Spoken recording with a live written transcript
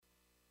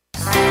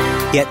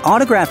Get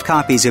autographed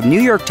copies of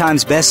New York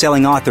Times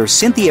bestselling author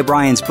Cynthia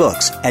Bryan's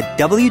books at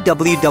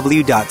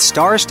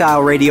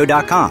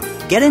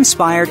www.starstyleradio.com. Get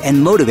inspired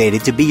and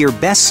motivated to be your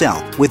best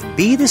self with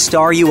Be the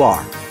Star You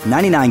Are,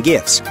 99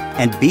 gifts,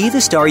 and Be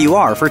the Star You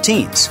Are for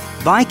teens.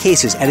 Buy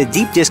cases at a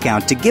deep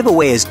discount to give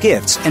away as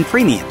gifts and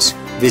premiums.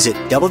 Visit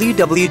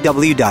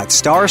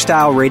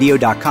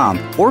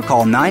www.starstyleradio.com or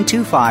call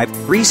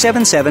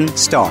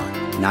 925-377-STAR.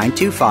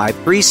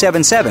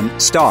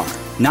 925-377-STAR.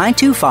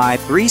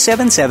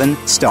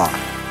 925-377-STAR.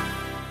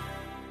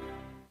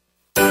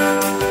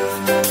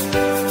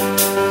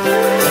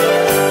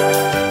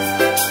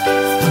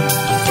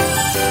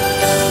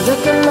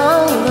 Look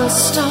among the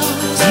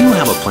stars. Do you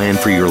have a plan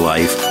for your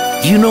life?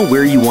 Do you know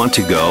where you want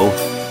to go?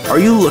 Are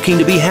you looking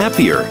to be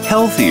happier,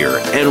 healthier,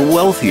 and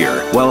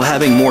wealthier while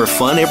having more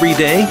fun every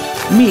day?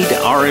 Meet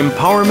our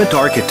empowerment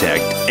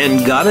architect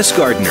and goddess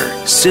gardener,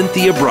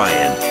 Cynthia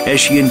Bryan, as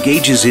she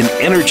engages in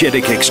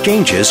energetic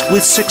exchanges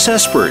with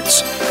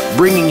successperts,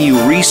 bringing you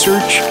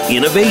research,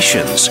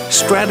 innovations,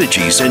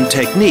 strategies, and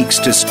techniques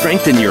to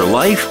strengthen your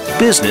life,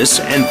 business,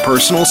 and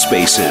personal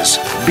spaces.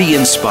 Be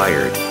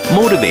inspired,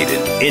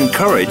 motivated,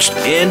 encouraged,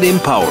 and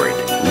empowered.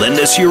 Lend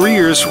us your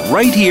ears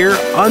right here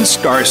on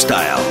Star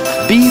Style.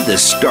 Be the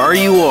star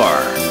you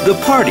are. The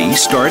party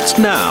starts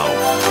now.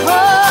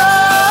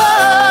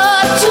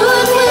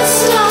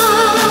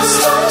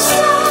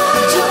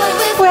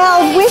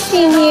 Well,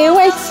 wishing you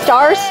a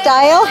Star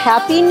Style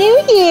Happy New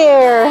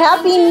Year.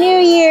 Happy New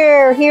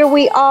Year. Here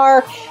we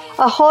are,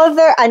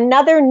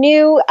 another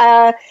new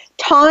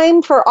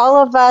time for all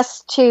of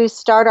us to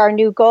start our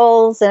new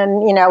goals.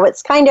 And,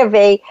 it's kind of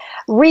a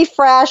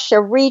refresh,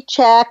 a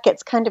recheck.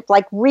 It's kind of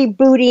like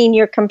rebooting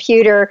your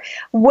computer.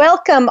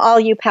 Welcome, all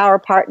you power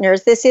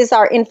partners. This is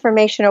our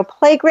informational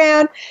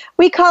playground.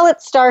 We call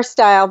it Star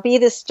Style, Be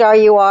the Star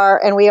You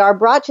Are, and we are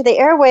brought to the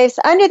airwaves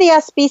under the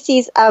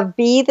auspices of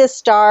Be the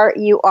Star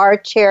You Are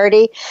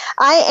charity.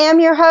 I am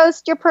your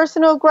host, your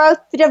personal growth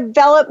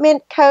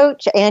development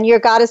coach, and your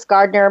goddess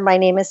gardener. My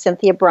name is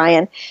Cynthia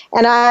Bryan,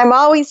 and I'm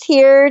always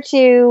here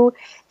to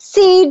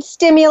seed,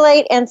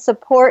 stimulate, and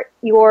support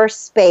your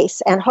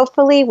space. And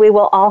hopefully we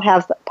will all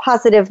have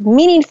positive,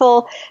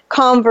 meaningful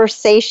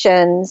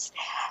conversations.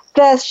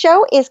 The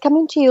show is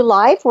coming to you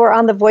live. We're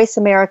on the Voice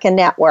America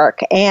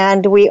Network,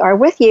 and we are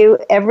with you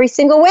every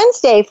single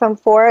Wednesday from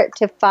 4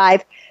 to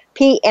 5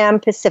 p.m.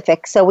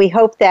 Pacific. So we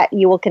hope that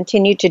you will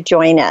continue to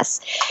join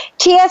us.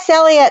 T.S.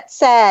 Eliot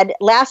said,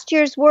 last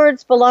year's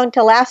words belong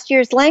to last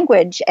year's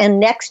language, and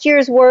next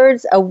year's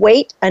words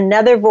await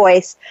another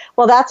voice.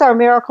 Well, that's our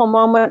miracle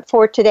moment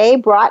for today,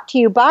 brought to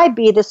you by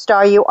Be the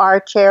Star You Are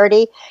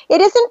charity.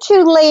 It isn't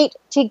too late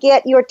to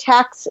get your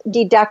tax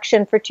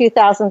deduction for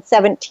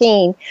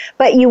 2017,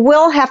 but you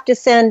will have to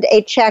send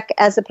a check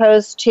as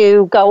opposed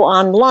to go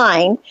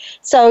online.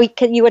 So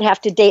you would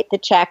have to date the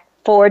check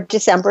for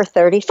December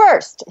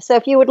 31st. So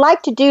if you would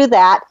like to do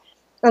that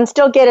and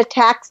still get a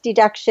tax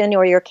deduction,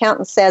 or your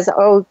accountant says,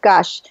 oh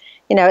gosh,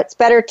 it's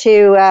better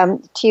to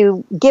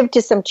give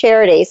to some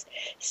charities,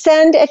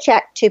 send a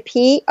check to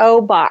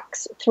P.O.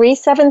 Box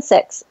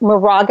 376,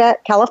 Moraga,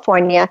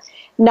 California,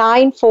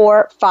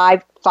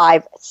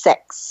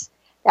 94556.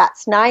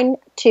 That's That's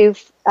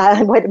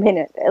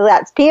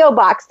P.O.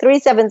 Box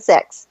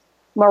 376,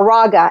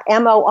 Moraga,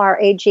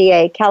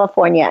 Moraga,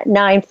 California,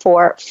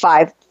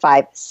 94556.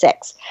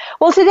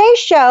 Well, today's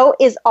show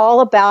is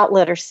all about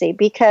literacy,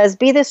 because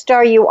Be the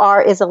Star You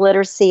Are is a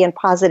literacy and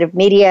positive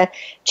media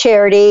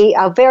charity.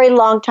 A very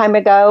long time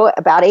ago,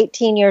 about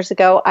 18 years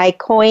ago, I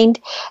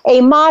coined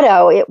a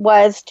motto. It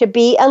was, to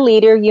be a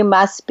leader, you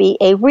must be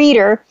a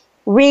reader.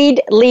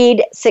 Read,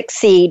 lead,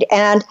 succeed.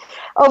 And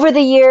over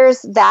the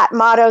years, that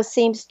motto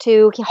seems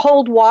to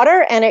hold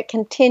water, and it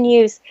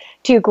continues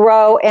to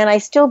grow. And I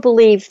still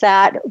believe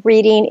that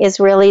reading is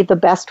really the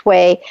best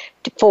way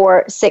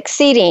for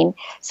succeeding.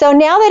 So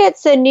now that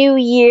it's a new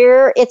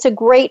year, it's a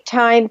great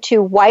time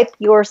to wipe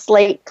your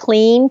slate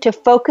clean, to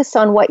focus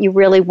on what you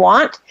really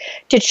want,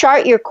 to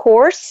chart your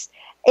course,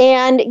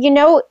 and,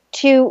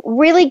 to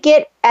really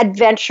get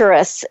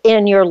adventurous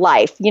in your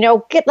life.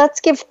 Let's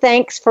give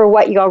thanks for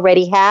what you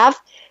already have,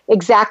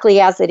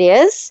 exactly as it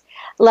is.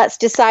 Let's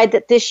decide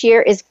that this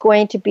year is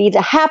going to be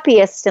the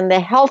happiest and the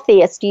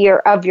healthiest year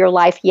of your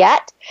life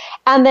yet.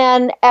 And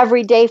then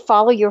every day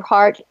follow your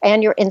heart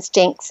and your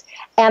instincts.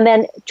 And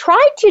then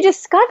try to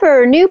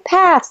discover new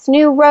paths,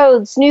 new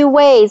roads, new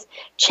ways.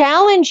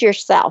 Challenge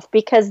yourself,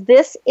 because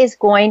this is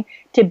going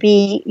to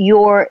be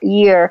your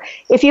year.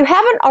 If you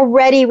haven't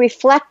already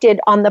reflected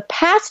on the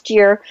past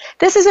year,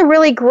 this is a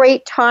really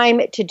great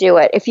time to do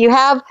it. If you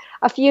have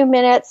a few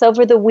minutes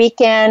over the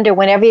weekend or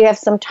whenever you have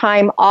some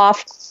time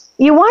off,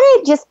 you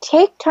want to just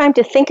take time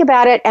to think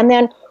about it and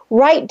then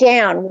write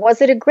down,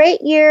 was it a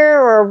great year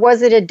or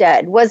was it a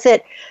dud? Was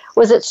it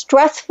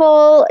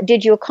stressful?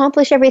 Did you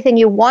accomplish everything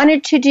you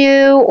wanted to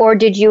do, or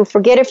did you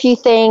forget a few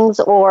things,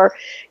 or,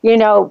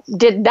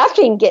 did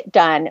nothing get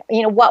done?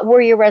 What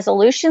were your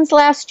resolutions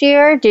last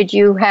year? Did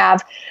you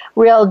have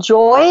real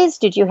joys?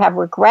 Did you have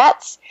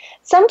regrets?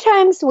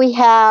 sometimes we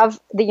have,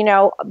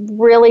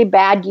 really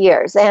bad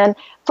years. And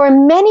for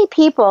many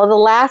people, the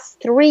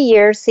last 3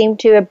 years seem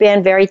to have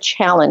been very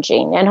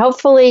challenging. And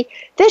hopefully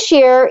this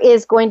year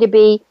is going to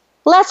be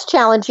less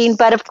challenging,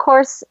 but of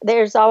course,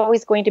 there's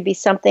always going to be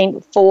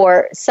something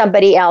for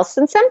somebody else.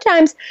 And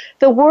sometimes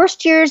the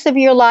worst years of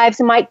your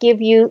lives might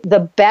give you the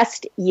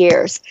best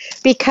years,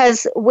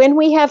 because when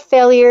we have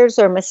failures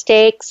or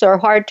mistakes or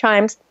hard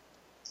times,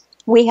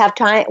 we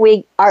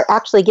are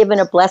actually given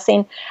a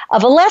blessing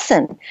of a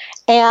lesson.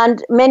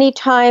 And many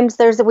times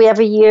we have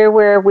a year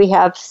where we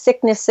have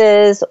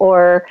sicknesses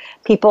or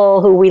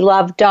people who we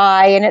love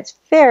die, and it's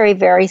very,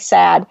 very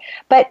sad.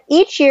 But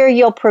each year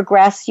you'll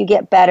progress, you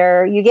get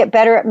better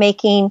at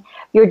making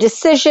your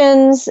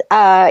decisions.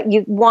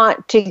 You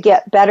want to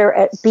get better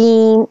at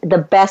being the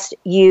best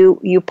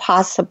you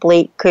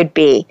possibly could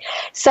be.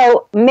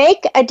 So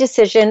make a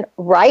decision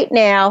right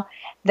now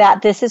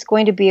that this is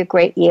going to be a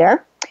great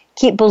year.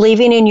 Keep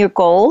believing in your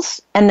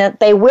goals and that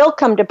they will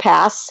come to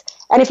pass.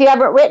 And if you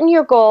haven't written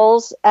your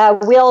goals,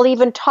 we'll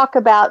even talk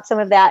about some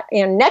of that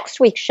in next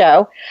week's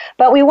show.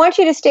 But we want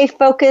you to stay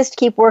focused,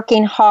 keep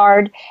working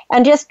hard,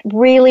 and just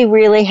really,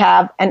 really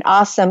have an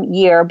awesome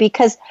year.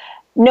 Because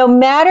no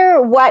matter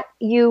what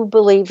you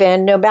believe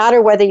in, no matter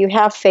whether you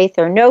have faith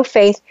or no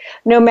faith,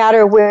 no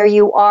matter where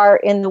you are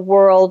in the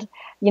world,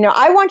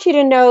 I want you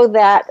to know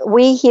that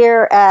we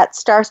here at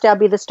Star Style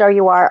Be the Star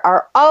You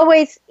are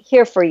always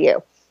here for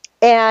you.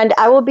 And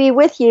I will be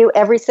with you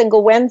every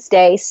single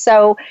Wednesday.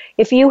 So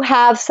if you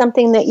have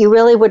something that you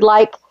really would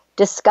like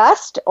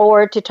discussed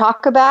or to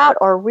talk about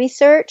or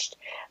researched,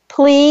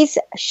 please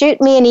shoot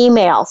me an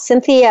email,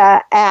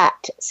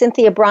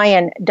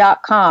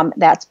 Cynthia@CynthiaBryan.com.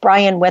 That's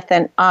Bryan with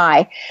an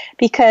I,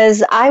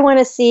 because I want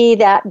to see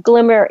that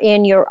glimmer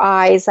in your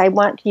eyes. I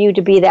want you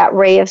to be that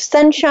ray of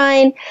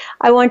sunshine.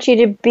 I want you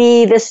to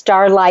be the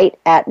starlight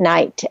at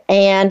night.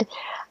 And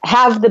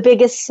have the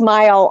biggest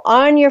smile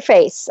on your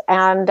face,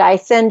 and I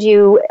send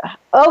you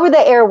over the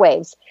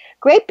airwaves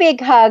great big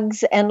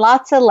hugs and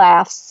lots of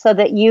laughs so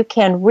that you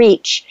can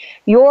reach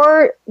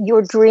your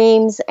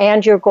dreams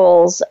and your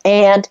goals,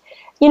 and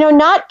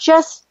not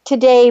just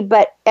today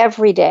but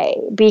every day,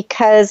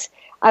 because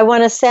I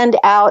want to send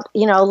out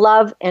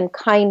love and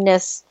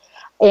kindness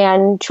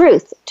and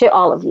truth to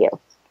all of you.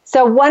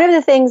 So one of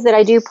the things that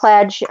I do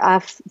pledge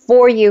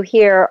for you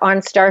here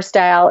on Star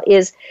Style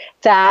is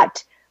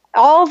that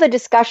all the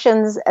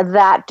discussions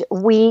that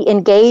we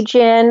engage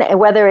in,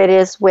 whether it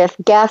is with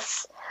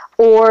guests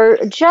or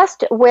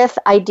just with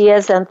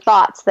ideas and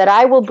thoughts that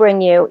I will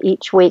bring you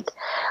each week,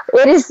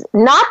 it is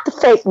not the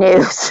fake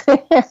news.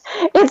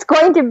 It's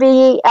going to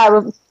be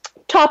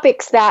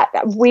topics that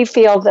we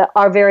feel that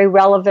are very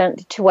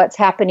relevant to what's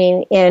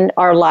happening in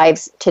our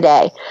lives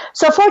today.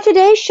 So for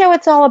today's show,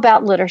 it's all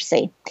about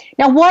literacy.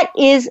 Now, what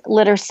is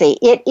literacy?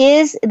 It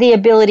is the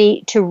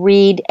ability to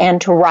read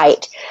and to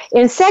write.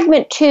 In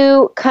segment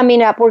 2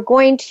 coming up, we're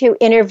going to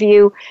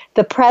interview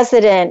the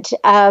president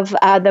of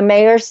the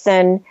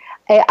Meyerson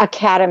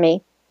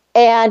Academy.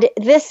 And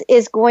this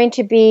is going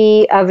to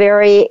be a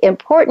very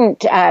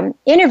important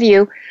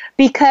interview,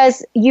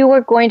 because you are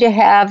going to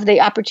have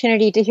the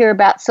opportunity to hear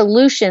about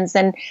solutions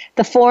and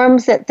the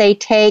forms that they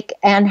take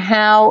and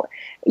how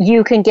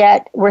you can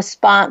get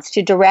response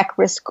to direct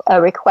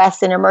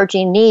requests and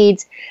emerging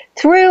needs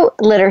through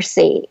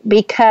literacy.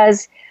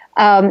 Because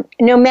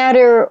no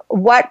matter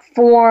what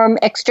form,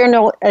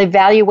 external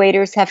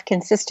evaluators have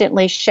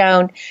consistently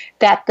shown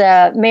that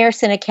the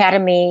Meyerson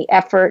Academy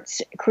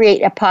efforts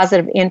create a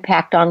positive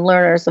impact on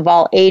learners of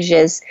all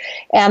ages,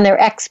 and their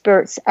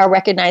experts are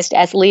recognized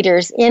as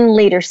leaders in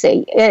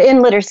literacy.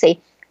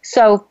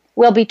 So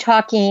we'll be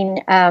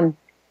talking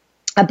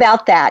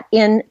about that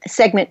in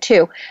segment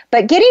 2.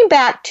 But getting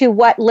back to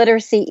what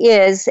literacy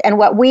is and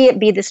what we at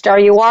Be the Star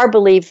You Are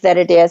believe that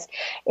it is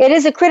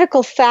a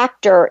critical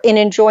factor in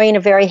enjoying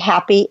a very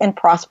happy and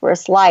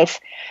prosperous life.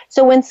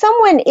 So when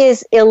someone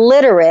is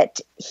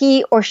illiterate,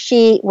 he or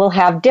she will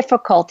have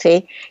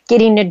difficulty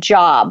getting a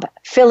job,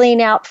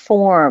 filling out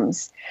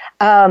forms,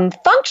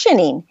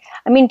 functioning.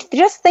 I mean,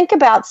 just think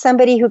about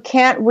somebody who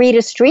can't read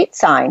a street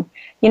sign.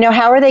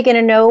 How are they going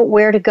to know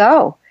where to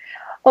go?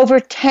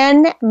 Over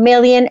 10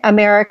 million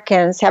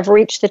Americans have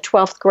reached the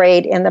 12th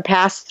grade in the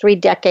past 3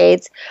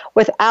 decades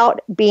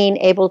without being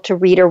able to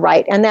read or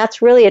write. And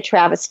that's really a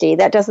travesty.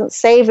 That doesn't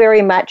say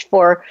very much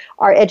for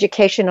our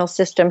educational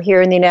system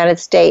here in the United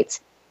States.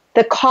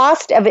 The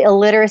cost of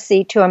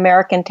illiteracy to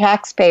American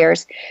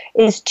taxpayers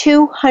is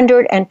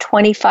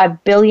 $225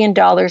 billion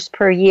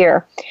per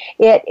year.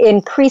 It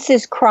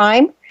increases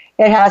crime.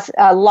 It has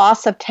a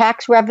loss of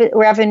tax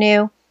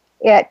revenue.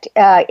 It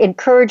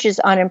encourages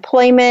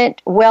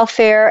unemployment,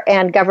 welfare,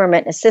 and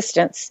government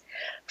assistance.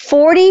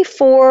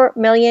 44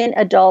 million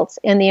adults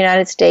in the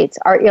United States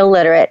are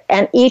illiterate,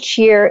 and each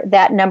year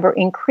that number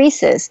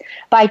increases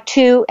by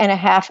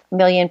 2.5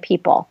 million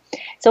people.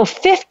 So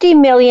 50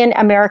 million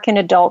American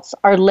adults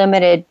are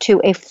limited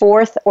to a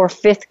 4th or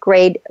 5th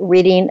grade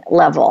reading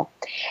level.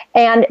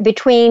 And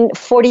between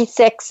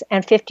 46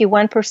 and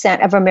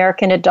 51% of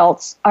American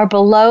adults are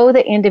below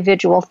the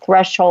individual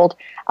threshold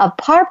of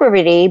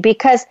poverty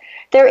because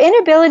their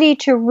inability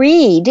to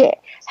read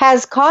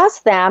has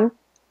caused them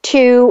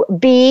to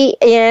be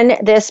in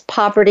this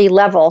poverty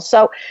level.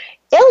 So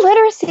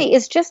illiteracy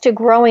is just a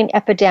growing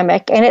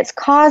epidemic, and it's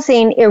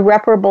causing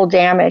irreparable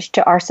damage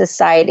to our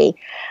society.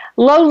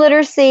 Low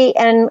literacy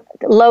and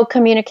low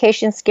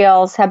communication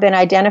skills have been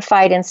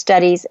identified in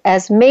studies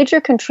as major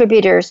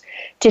contributors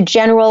to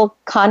general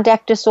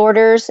conduct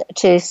disorders,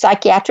 to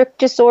psychiatric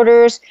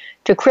disorders,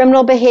 to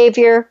criminal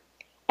behavior,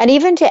 and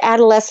even to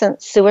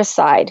adolescent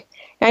suicide.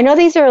 And I know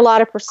these are a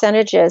lot of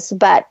percentages,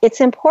 but it's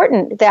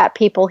important that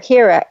people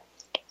hear it.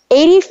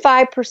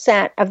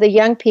 85% of the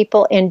young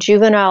people in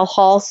juvenile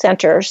hall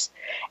centers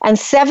and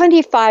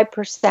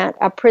 75%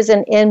 of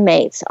prison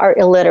inmates are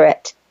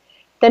illiterate.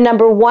 The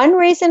number one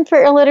reason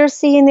for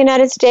illiteracy in the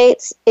United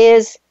States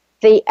is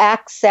the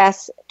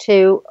access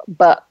to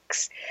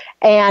books.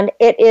 And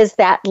it is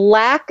that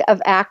lack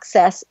of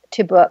access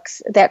to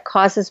books that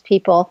causes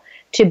people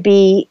to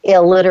be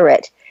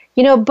illiterate.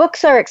 You know,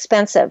 books are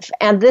expensive,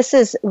 and this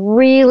is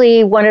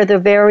really one of the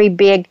very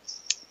big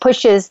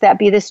pushes that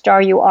Be the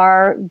Star You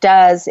Are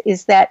does,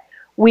 is that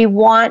we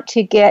want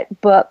to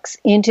get books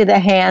into the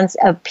hands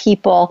of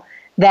people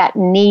that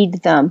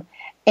need them.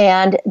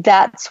 And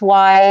that's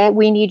why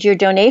we need your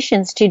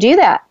donations to do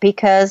that,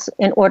 because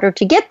in order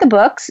to get the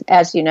books,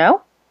 as you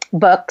know,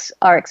 books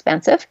are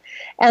expensive.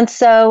 And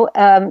so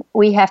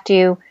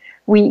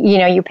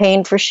you're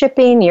paying for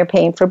shipping, you're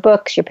paying for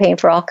books, you're paying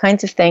for all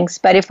kinds of things.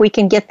 But if we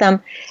can get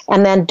them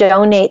and then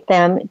donate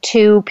them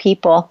to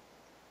people,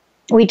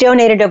 we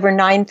donated over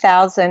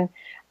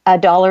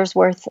 $9,000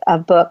 worth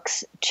of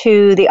books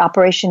to the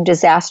Operation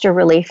Disaster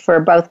Relief for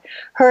both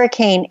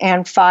hurricane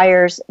and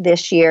fires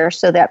this year,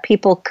 so that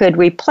people could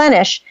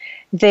replenish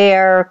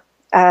their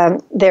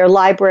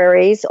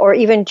libraries, or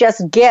even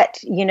just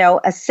get,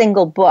 a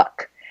single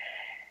book.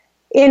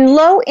 In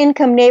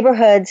low-income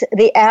neighborhoods,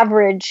 the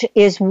average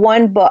is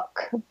one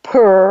book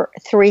per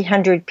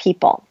 300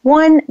 people.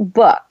 One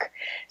book.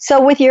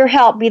 So with your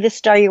help, Be the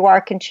Star You Are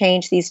can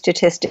change these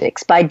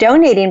statistics by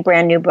donating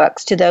brand new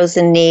books to those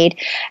in need,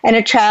 and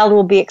a child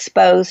will be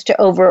exposed to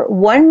over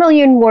 1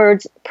 million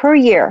words per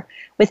year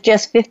with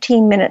just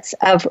 15 minutes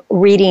of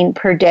reading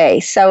per day.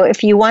 So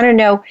if you want to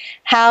know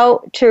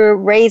how to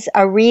raise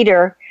a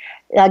reader,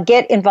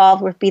 get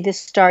involved with Be the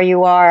Star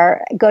You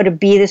Are. Go to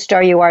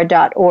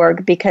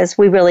BeTheStarYouAre.org, because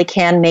we really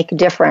can make a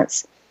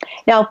difference.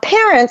 Now,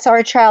 parents are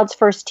a child's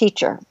first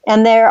teacher,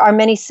 and there are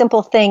many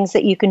simple things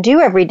that you can do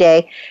every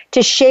day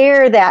to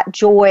share that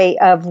joy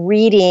of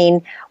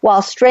reading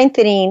while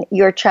strengthening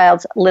your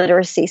child's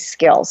literacy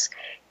skills.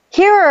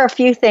 Here are a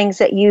few things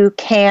that you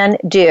can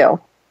do.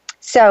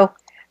 So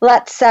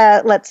let's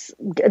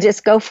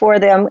just go for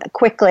them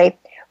quickly.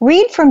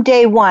 Read from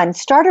day one.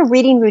 Start a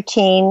reading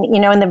routine,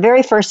 in the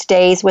very first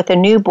days with a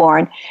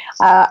newborn.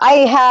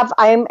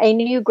 I'm a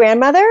new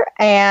grandmother,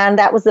 and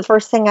that was the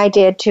first thing I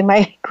did to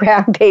my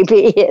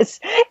grandbaby is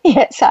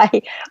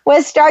I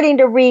was starting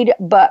to read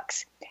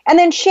books. And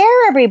then share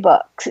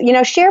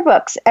share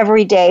books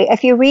every day.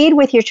 If you read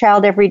with your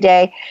child every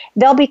day,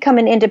 they'll become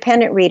an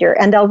independent reader,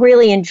 and they'll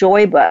really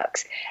enjoy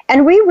books.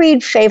 And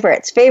reread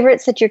favorites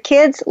that your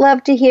kids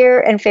love to hear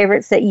and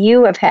favorites that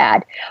you have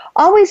had.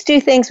 Always do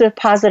things with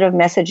positive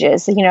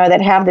messages,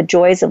 that have the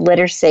joys of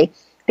literacy.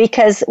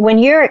 Because when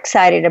you're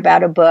excited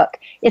about a book,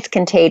 it's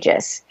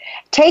contagious.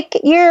 Take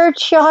your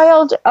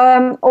child,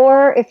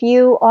 or if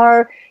you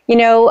are,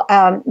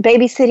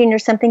 babysitting or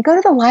something, go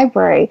to the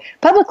library.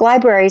 Public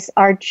libraries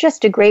are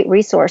just a great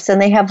resource,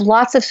 and they have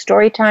lots of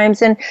story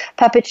times and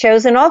puppet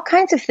shows and all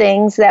kinds of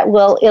things that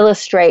will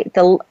illustrate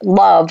the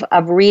love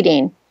of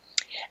reading.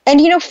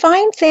 And,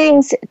 find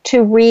things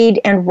to read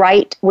and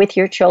write with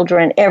your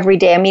children every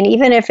day. I mean,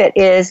 even if it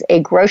is a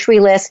grocery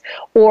list,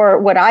 or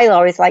what I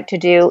always like to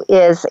do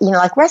is,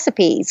 like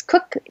recipes,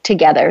 cook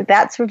together.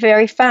 That's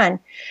very fun.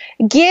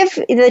 Give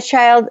the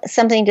child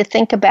something to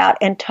think about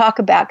and talk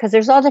about, because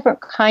there's all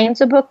different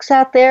kinds of books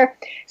out there.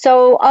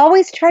 So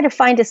always try to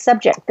find a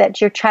subject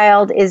that your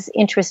child is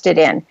interested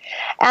in.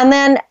 And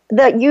then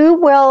you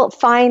will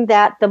find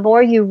that the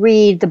more you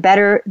read, the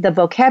better the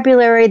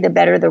vocabulary, the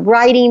better the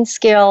writing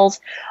skills.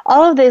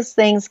 All of those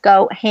things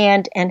go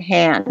hand in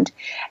hand.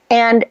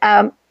 And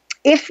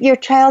if your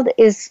child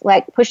is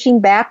like pushing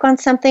back on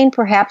something,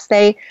 perhaps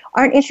they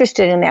aren't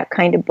interested in that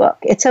kind of book.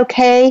 It's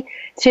okay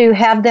to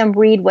have them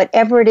read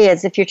whatever it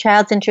is. If your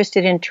child's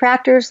interested in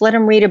tractors, let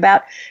them read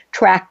about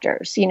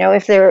tractors.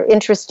 If they're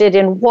interested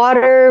in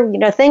water,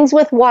 things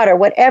with water,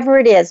 whatever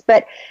it is.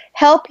 But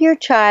help your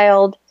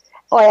child,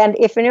 and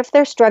if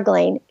they're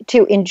struggling,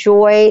 to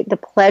enjoy the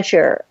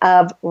pleasure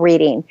of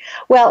reading.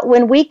 Well,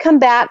 when we come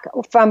back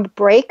from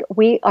break,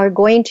 we are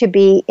going to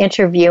be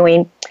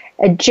interviewing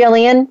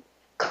Jillian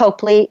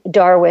Copley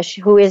Darwish,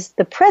 who is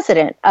the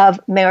president of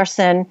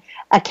Mayerson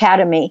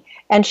Academy.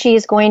 And she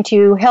is going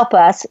to help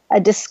us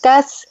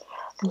discuss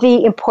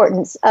the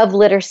importance of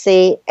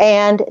literacy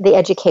and the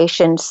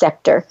education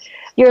sector.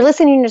 You're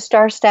listening to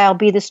Star Style,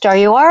 Be the Star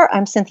You Are.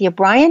 I'm Cynthia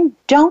Bryan.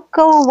 Don't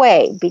go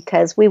away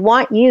because we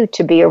want you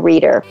to be a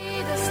reader.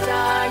 Be the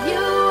star you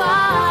are.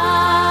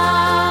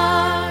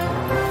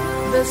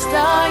 The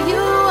star you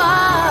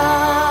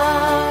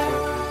are.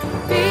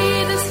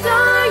 Be the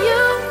star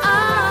you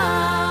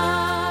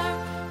are.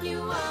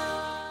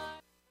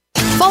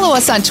 Follow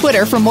us on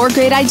Twitter for more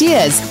great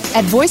ideas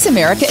at Voice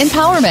America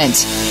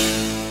Empowerment.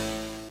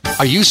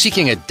 Are you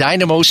seeking a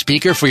dynamo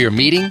speaker for your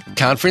meeting,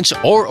 conference,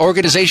 or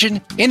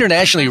organization?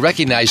 Internationally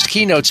recognized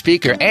keynote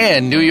speaker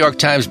and New York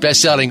Times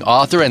bestselling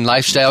author and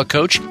lifestyle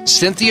coach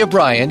Cynthia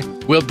Bryan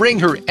will bring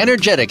her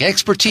energetic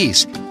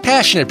expertise,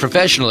 passionate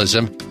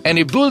professionalism, and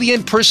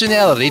ebullient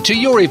personality to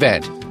your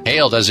event.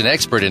 Hailed as an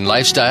expert in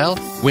lifestyle,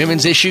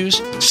 women's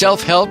issues,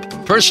 self-help,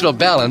 personal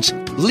balance,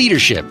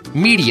 leadership,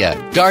 media,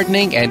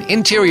 gardening, and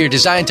interior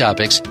design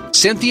topics,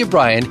 Cynthia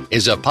Bryan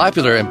is a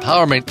popular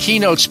empowerment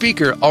keynote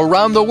speaker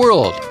around the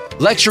world,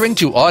 lecturing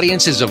to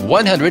audiences of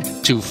 100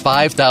 to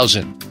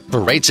 5,000.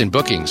 For rates and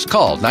bookings,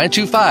 call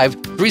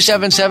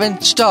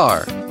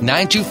 925-377-STAR,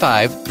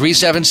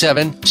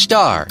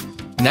 925-377-STAR,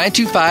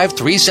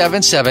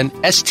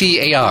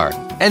 925-377-STAR,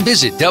 and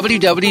visit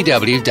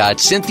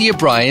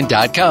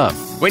www.cynthiabryan.com.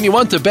 When you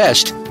want the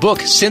best, book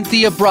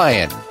Cynthia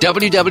Bryan,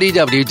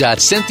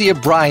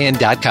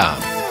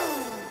 www.cynthiabryan.com.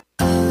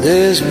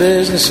 This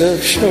business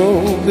of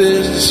show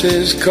business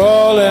is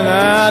calling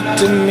out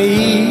to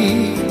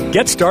me.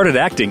 Get started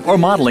acting or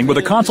modeling with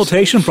a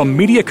consultation from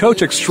media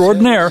coach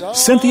extraordinaire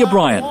Cynthia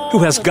Bryan, who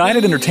has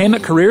guided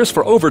entertainment careers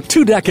for over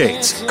 2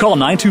 decades. Call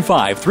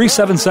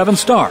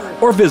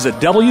 925-377-STAR or visit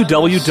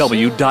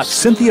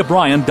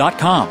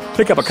www.cynthiabryan.com.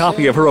 Pick up a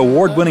copy of her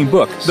award-winning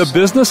book, The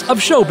Business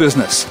of Show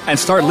Business, and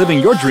start living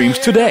your dreams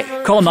today.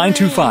 Call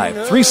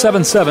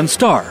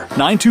 925-377-STAR,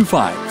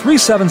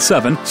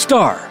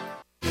 925-377-STAR.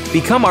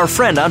 Become our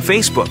friend on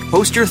Facebook.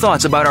 Post your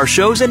thoughts about our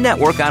shows and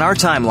network on our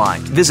timeline.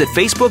 Visit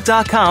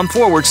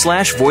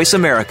Facebook.com/Voice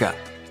America.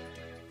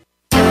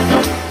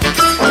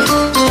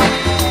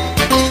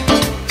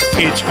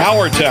 It's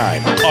power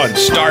time on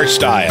Star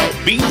Style.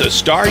 Be the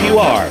star you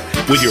are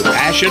with your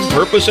passion,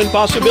 purpose, and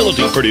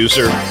possibility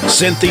producer,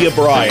 Cynthia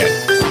Bryan.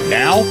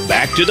 Now,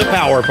 back to the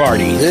power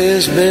party.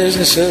 This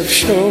business of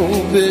show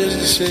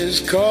business is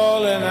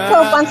calling out.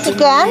 So once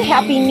again,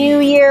 Happy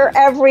New Year,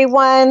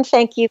 everyone.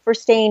 Thank you for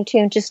staying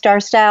tuned to Star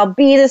Style.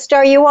 Be the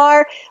star you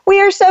are. We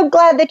are so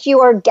glad that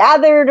you are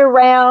gathered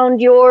around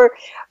your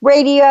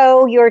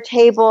radio, your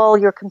table,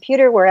 your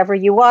computer, wherever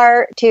you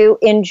are, to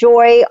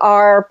enjoy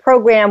our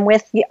program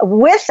with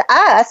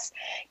us.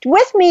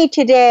 With me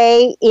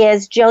today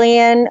is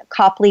Jillian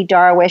Copley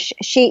Darwish.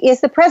 She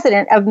is the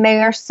president of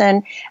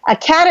Mayerson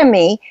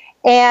Academy,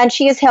 and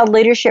she has held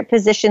leadership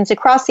positions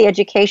across the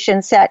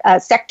education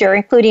sector,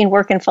 including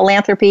work in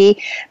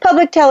philanthropy,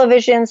 public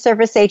television,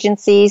 service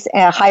agencies,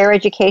 higher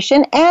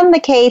education, and the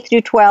K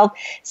through 12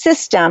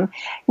 system.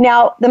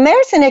 Now, the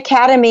Mayerson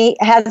Academy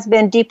has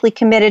been deeply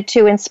committed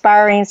to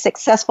inspiring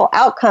successful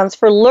outcomes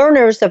for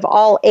learners of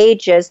all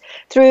ages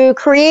through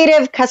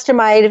creative,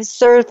 customized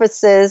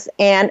services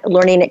and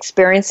learning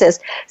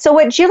experiences. So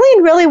what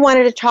Jillian really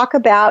wanted to talk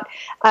about,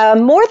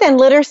 more than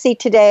literacy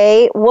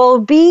today, will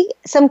be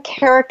some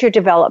character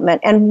development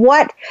and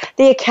what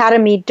the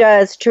Academy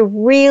does to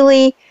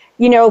really,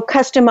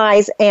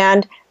 customize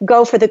and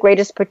go for the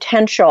greatest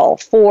potential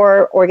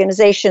for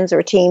organizations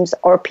or teams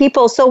or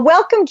people. So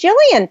welcome,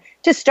 Jillian,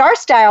 to Star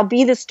Style,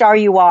 Be the Star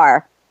You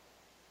Are.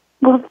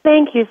 Well,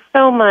 thank you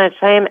so much.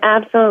 I am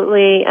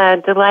absolutely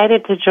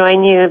delighted to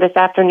join you this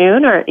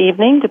afternoon or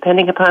evening,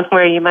 depending upon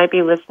where you might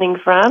be listening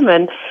from.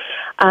 And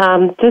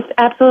just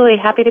absolutely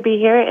happy to be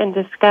here and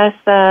discuss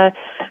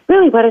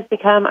really what has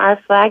become our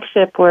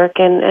flagship work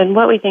and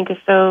what we think is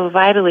so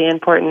vitally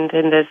important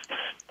in this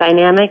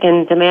dynamic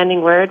and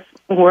demanding world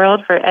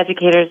for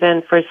educators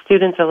and for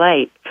students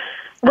alike.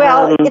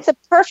 Well, it's a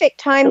perfect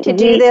time to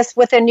do this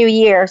with a new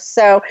year.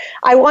 So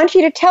I want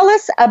you to tell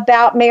us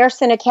about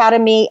Mayerson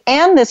Academy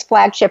and this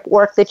flagship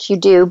work that you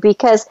do,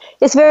 because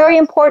it's very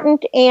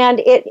important and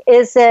it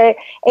is a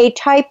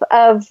type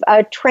of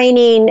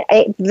training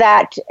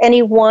that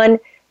anyone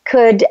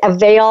could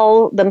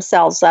avail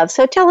themselves of.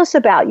 So tell us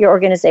about your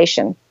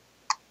organization.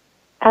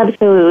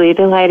 Absolutely.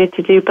 Delighted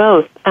to do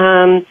both.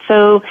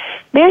 So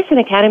Mayerson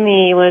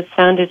Academy was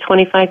founded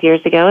 25 years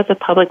ago as a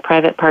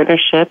public-private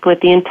partnership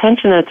with the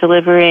intention of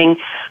delivering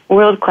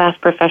world-class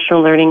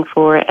professional learning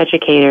for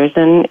educators.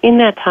 And in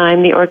that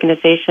time, the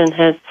organization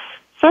has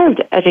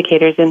served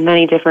educators in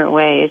many different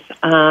ways.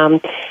 And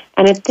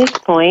at this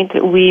point,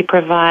 we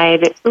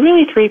provide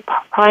really 3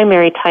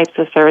 primary types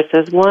of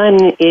services.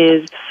 One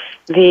is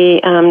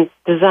the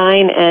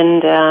design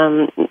and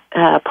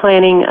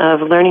planning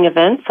of learning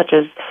events, such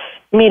as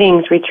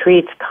meetings,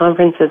 retreats,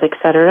 conferences,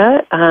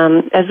 etc.,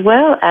 as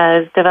well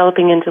as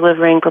developing and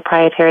delivering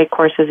proprietary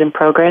courses and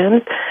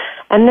programs.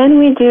 And then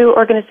we do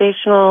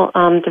organizational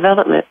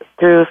development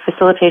through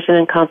facilitation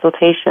and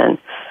consultation.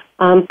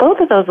 Both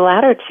of those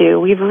latter two,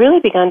 we've really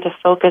begun to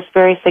focus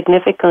very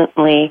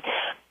significantly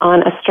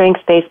on a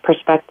strengths-based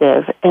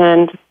perspective.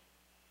 And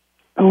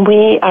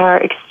we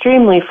are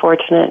extremely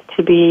fortunate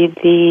to be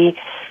the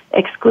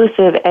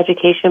exclusive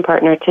education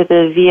partner to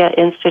the VIA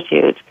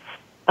Institute.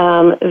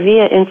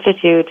 VIA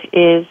Institute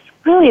is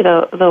really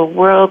the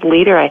world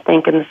leader, I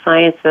think, in the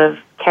science of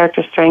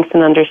character strengths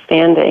and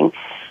understanding.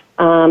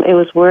 It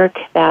was work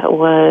that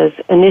was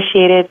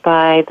initiated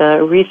by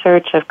the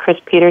research of Chris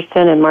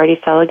Peterson and Marty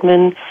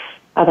Seligman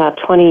about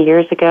 20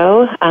 years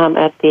ago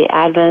at the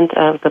advent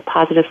of the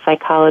positive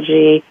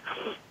psychology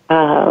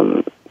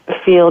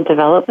field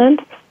development.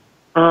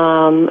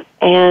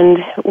 And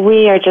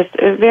we are just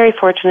very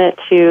fortunate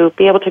to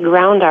be able to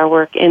ground our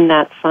work in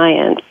that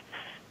science.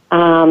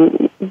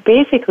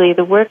 Basically,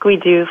 the work we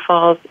do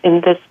falls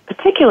in this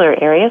particular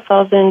area,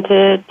 falls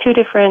into two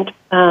different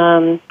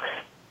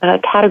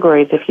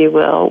categories, if you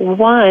will.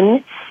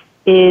 One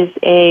is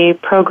a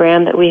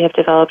program that we have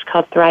developed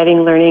called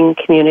Thriving Learning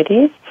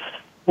Communities,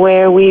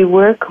 where we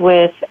work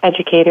with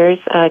educators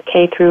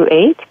K through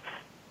 8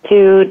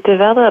 to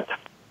develop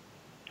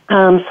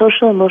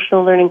social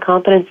emotional learning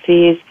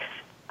competencies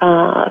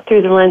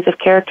through the lens of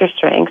character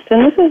strengths.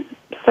 And this is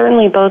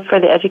certainly both for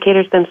the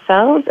educators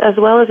themselves as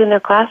well as in their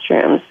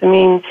classrooms. I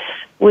mean,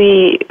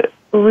 we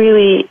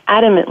really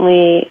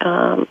adamantly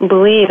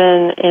believe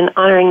in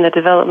honoring the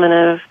development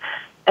of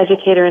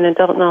educator and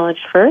adult knowledge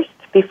first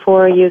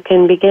before you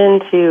can begin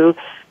to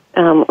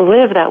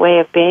live that way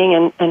of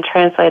being and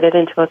translate it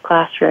into a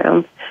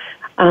classroom.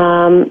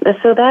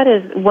 So that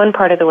is one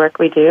part of the work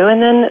we do.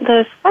 And then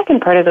the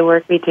second part of the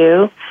work we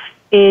do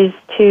is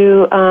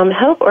to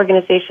help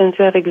organizations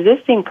who have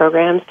existing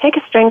programs take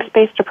a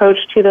strengths-based approach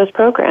to those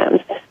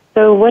programs.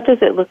 So what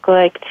does it look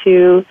like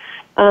to,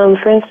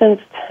 for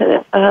instance,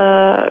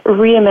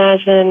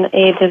 reimagine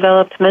a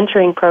developed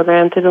mentoring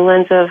program through the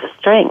lens of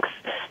strengths,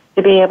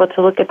 to be able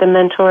to look at the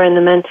mentor and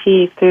the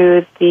mentee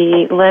through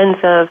the lens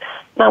of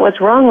not what's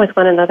wrong with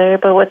one another,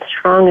 but what's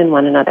strong in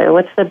one another,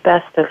 what's the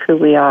best of who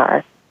we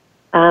are.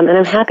 And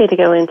I'm happy to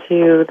go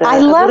into the... I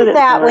love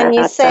that when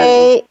you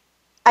say...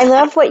 I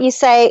love what you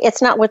say,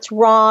 it's not what's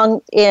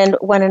wrong in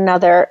one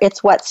another,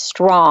 it's what's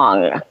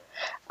strong.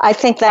 I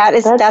think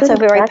that's a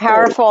very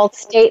powerful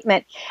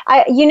statement.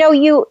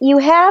 You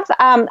have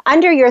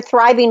under your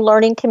Thriving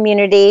Learning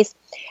Communities,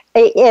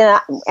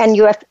 and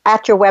you have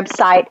at your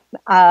website,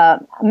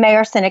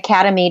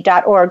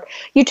 meyersonacademy.org,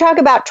 you talk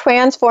about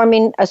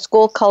transforming a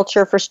school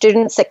culture for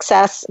student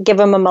success, give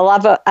them a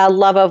love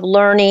of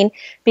learning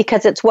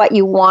because it's what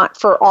you want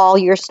for all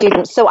your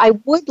students. So I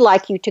would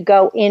like you to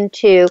go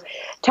into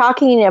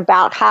talking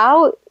about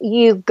how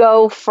you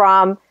go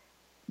from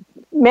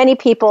many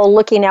people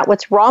looking at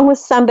what's wrong with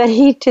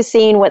somebody to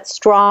seeing what's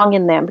strong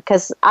in them,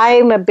 because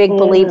I'm a big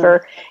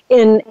believer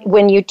in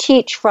when you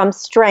teach from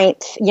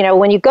strength,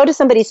 when you go to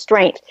somebody's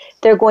strength,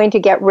 they're going to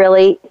get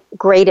really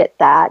great at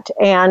that.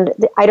 And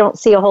I don't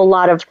see a whole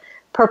lot of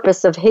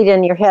purpose of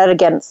hitting your head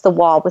against the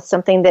wall with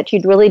something that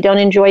you really don't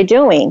enjoy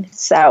doing.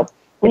 So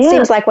it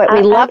seems like what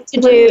we love to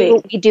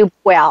do, we do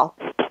well.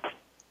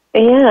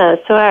 Yeah,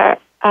 so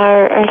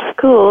our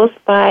schools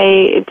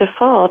by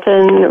default,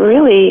 and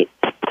really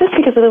just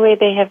because of the way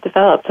they have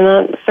developed, and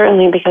not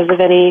certainly because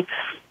of any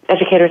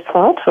educator's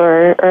fault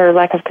or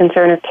lack of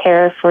concern or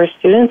care for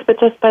students, but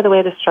just by the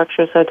way the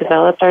structures are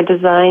developed, are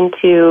designed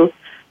to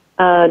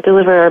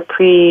deliver a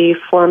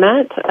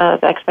pre-format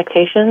of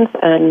expectations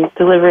and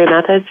delivery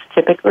methods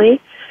typically,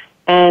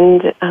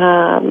 and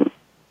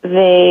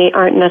they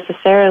aren't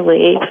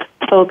necessarily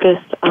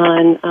focused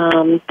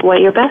on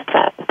what you're best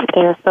at.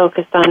 They're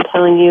focused on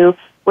telling you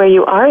where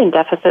you are in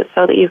deficit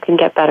so that you can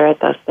get better at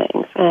those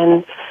things.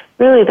 And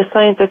really, the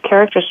science of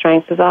character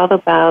strengths is all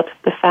about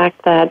the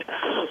fact that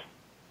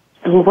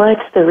what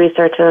the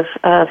research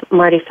of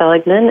Marty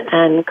Seligman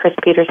and Chris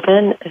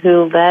Peterson,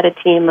 who led a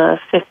team of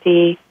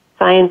 50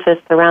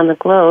 scientists around the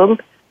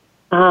globe,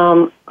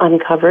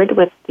 uncovered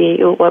with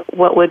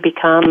what would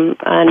become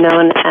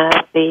known as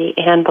the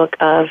Handbook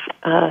of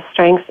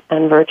Strengths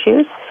and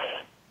Virtues,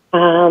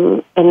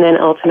 and then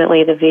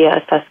ultimately the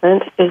VIA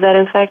assessment, is that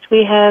in fact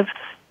we have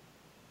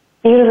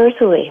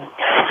universally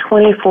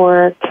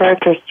 24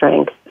 character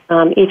strengths,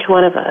 each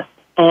one of us.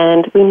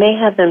 And we may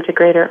have them to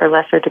greater or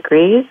lesser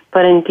degrees,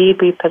 but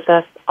indeed we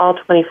possess all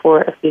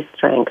 24 of these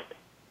strengths.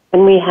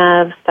 And we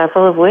have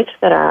several of which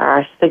that are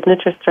our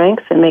signature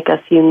strengths that make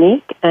us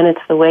unique, and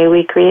it's the way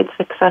we create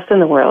success in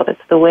the world.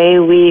 It's the way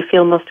we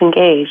feel most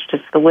engaged.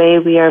 It's the way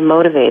we are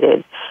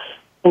motivated.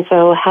 And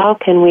so how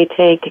can we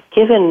take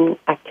given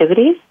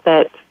activities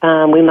that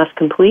we must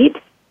complete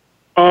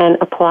and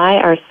apply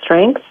our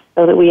strengths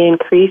so that we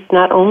increase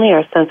not only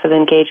our sense of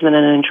engagement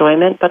and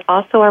enjoyment, but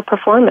also our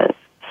performance?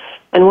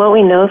 And what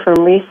we know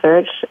from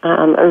research,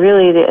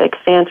 really the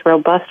extant,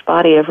 robust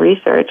body of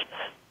research,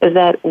 is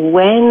that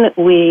when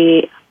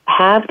we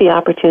have the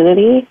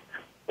opportunity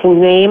to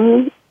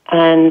name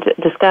and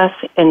discuss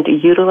and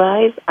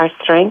utilize our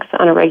strengths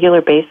on a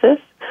regular basis,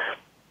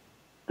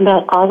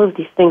 that all of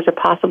these things are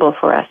possible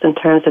for us in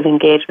terms of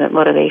engagement,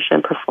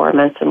 motivation,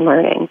 performance, and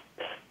learning.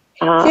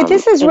 See,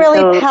 this is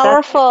really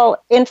powerful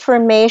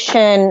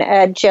information,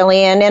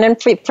 Jillian.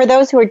 And for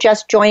those who are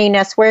just joining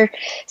us, we're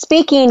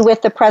speaking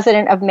with the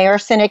president of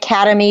Mayerson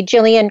Academy,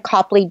 Jillian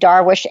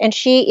Copley-Darwish, and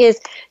she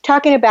is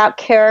talking about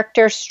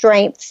character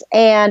strengths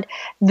and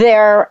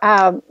their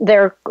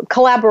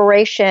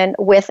collaboration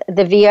with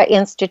the VIA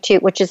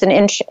Institute, which is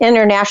an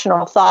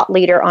international thought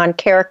leader on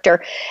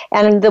character,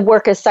 and the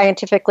work is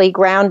scientifically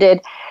grounded.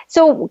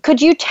 So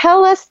could you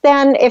tell us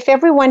then, if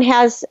everyone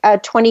has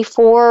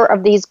 24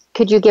 of these,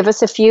 could you give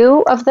us a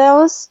few of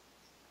those?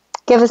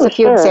 Give us a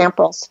few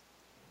examples.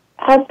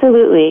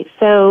 Absolutely.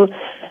 So,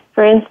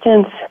 for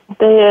instance,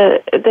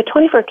 the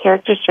 24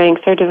 character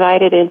strengths are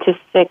divided into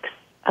 6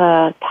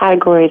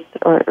 categories,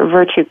 or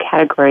virtue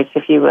categories,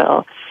 if you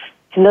will.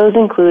 And those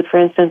include, for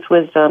instance,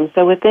 wisdom.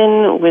 So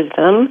within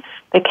wisdom,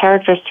 the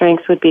character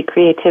strengths would be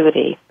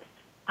creativity.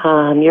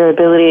 Your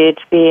ability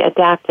to be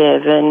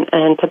adaptive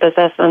and to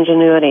possess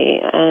ingenuity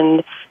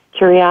and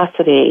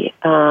curiosity,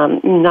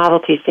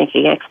 novelty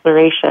seeking,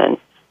 exploration,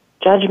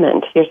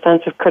 judgment, your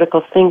sense of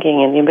critical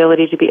thinking and the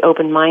ability to be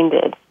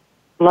open-minded,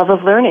 love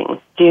of learning.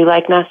 Do you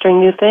like mastering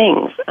new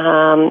things?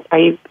 Are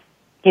you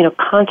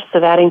conscious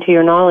of adding to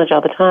your knowledge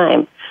all the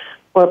time?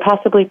 Or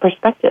possibly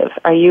perspective.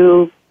 Are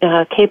you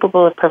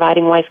capable of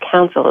providing wise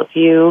counsel? Do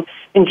you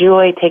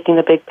enjoy taking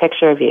the big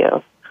picture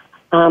view?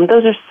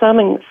 Those are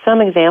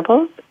some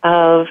examples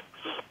of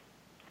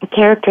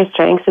character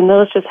strengths, and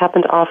those just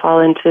happen to all fall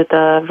into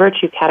the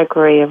virtue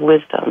category of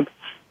wisdom.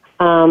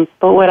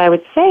 But what I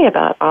would say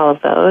about all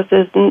of those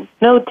is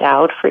no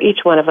doubt for each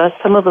one of us,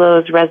 some of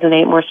those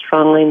resonate more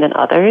strongly than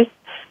others,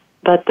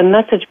 but the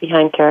message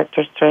behind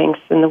character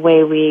strengths and the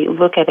way we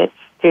look at it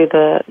through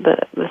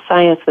the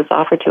science that's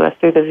offered to us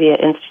through the VIA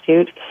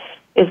Institute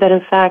is that,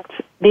 in fact,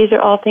 these are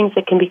all things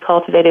that can be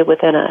cultivated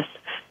within us.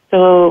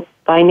 So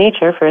by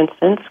nature, for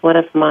instance, one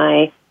of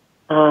my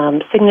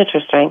signature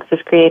strengths is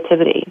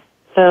creativity.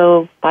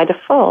 So by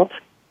default,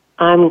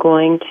 I'm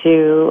going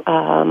to,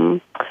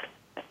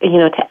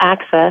 to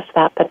access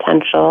that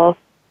potential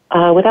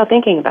without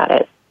thinking about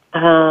it.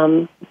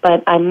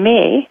 But I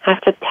may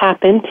have to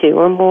tap into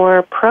or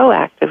more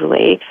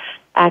proactively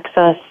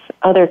access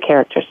other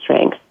character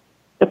strengths.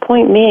 The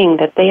point being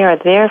that they are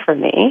there for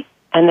me,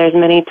 and there's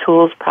many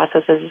tools,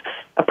 processes,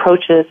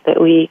 approaches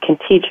that we can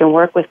teach and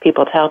work with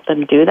people to help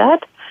them do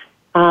that.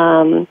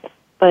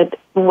 But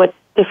what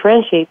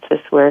differentiates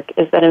this work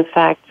is that, in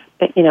fact,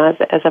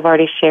 as I've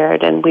already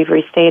shared and we've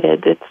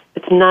restated,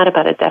 it's not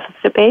about a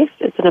deficit base,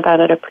 it's about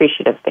an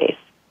appreciative base.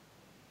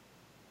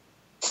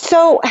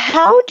 So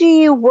how do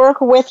you work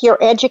with your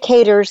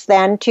educators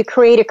then to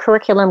create a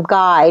curriculum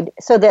guide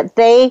so that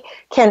they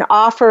can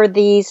offer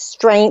these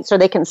strengths, or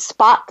they can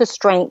spot the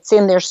strengths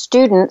in their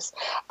students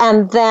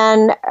and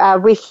then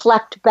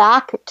reflect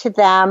back to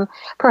them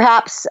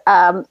perhaps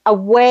a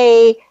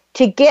way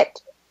to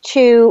get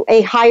to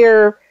a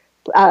higher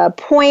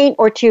point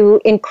or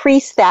to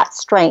increase that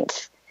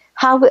strength?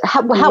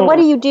 What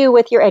do you do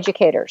with your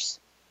educators?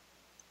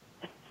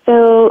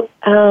 So,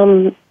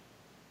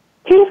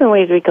 two different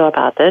ways we go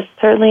about this.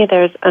 Certainly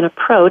there's an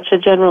approach, a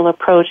general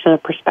approach and a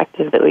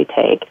perspective that we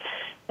take.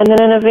 And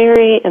then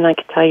and I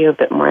could tell you a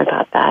bit more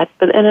about that,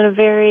 but in a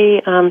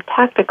very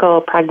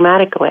tactical,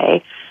 pragmatic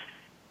way,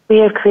 we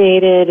have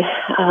created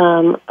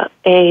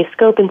a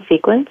scope and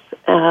sequence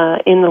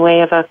in the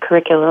way of a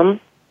curriculum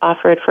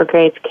offered for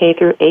grades K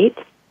through 8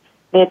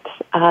 that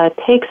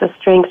takes a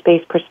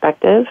strengths-based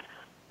perspective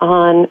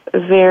on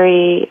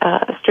very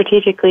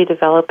strategically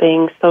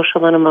developing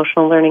social and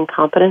emotional learning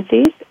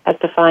competencies as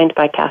defined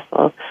by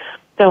CASEL.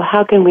 So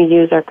how can we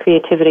use our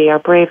creativity, our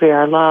bravery,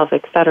 our love,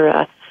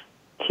 etc.,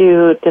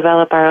 to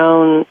develop our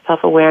own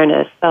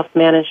self-awareness,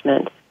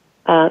 self-management,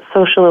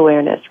 social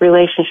awareness,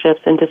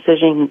 relationships, and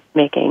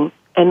decision-making?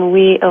 And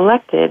we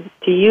elected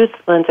to use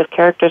the lens of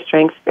character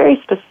strengths very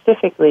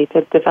specifically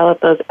to develop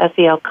those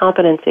SEL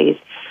competencies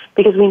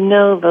because we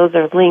know those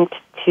are linked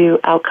to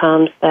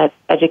outcomes that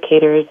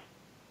educators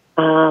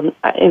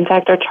in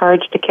fact, are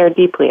charged to care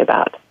deeply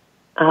about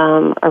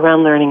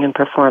around learning and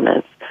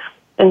performance.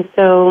 And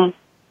so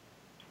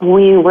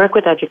we work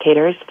with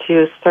educators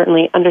to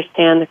certainly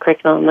understand the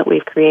curriculum that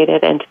we've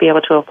created and to be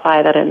able to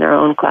apply that in their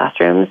own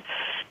classrooms.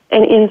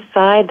 And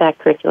inside that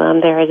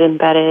curriculum, there is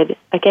embedded,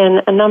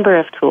 again, a number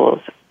of tools.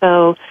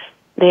 So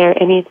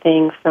they're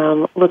anything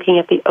from looking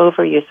at the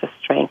overuse of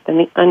strength and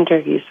the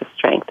underuse of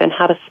strength and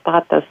how to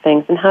spot those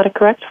things and how to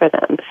correct for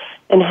them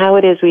and how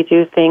it is we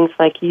do things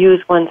like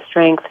use one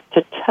strength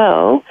to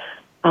toe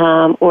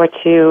or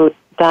to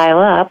dial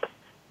up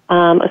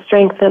a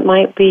strength that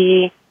might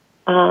be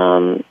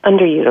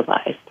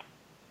underutilized.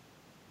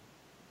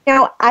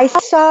 Now, I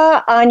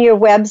saw on your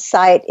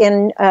website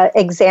in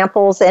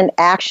examples and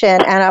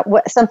action, and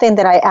something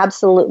that I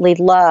absolutely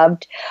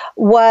loved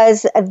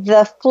was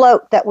the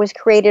float that was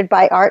created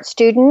by art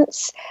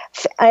students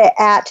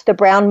at the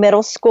Brown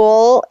Middle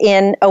School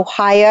in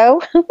Ohio,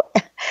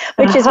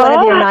 which is one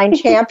of your 9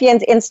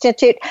 Champions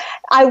Institute.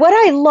 What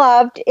I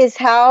loved is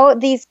how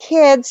these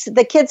kids,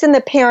 the kids and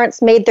the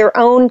parents, made their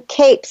own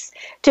capes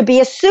to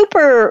be a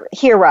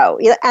superhero.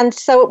 And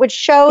so it would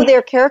show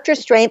their character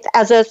strength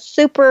as a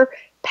super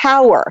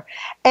power.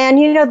 And,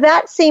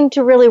 that seemed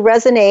to really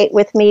resonate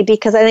with me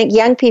because I think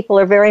young people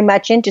are very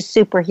much into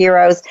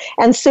superheroes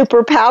and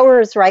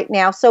superpowers right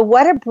now. So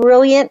what a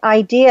brilliant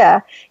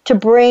idea to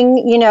bring,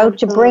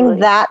 to bring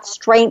that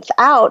strength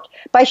out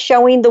by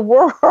showing the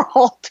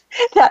world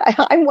that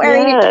I'm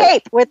wearing a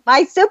cape with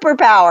my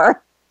superpower.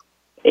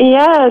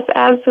 Yes,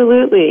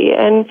 absolutely.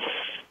 And,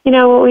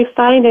 what we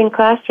find in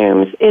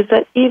classrooms is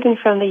that even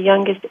from the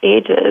youngest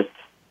ages,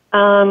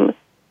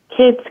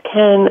 kids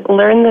can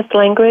learn this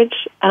language.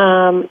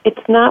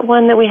 It's not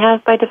one that we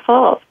have by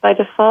default. By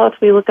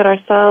default, we look at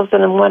ourselves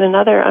and one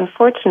another,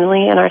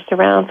 unfortunately, and our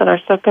surrounds and our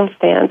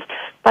circumstance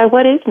by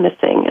what is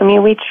missing. I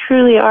mean, we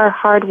truly are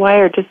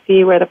hardwired to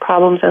see where the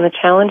problems and the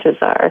challenges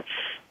are.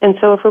 And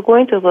so if we're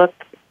going to look,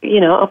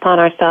 upon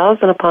ourselves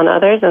and upon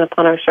others and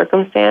upon our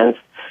circumstance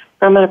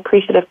from an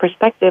appreciative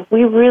perspective,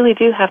 we really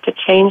do have to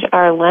change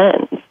our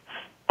lens.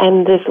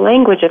 And this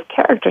language of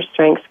character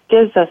strengths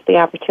gives us the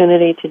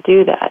opportunity to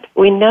do that.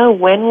 We know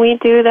when we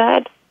do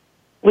that,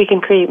 we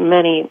can create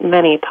many,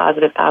 many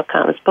positive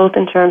outcomes, both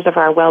in terms of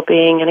our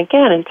well-being and,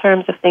 again, in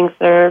terms of things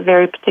that are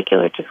very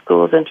particular to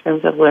schools in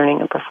terms of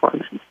learning and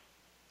performance.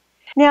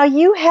 Now,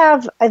 you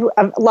have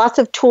lots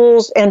of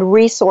tools and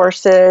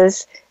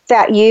resources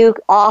that you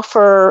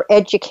offer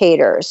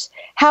educators.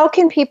 How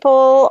can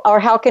people or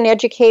how can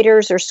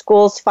educators or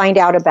schools find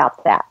out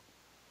about that?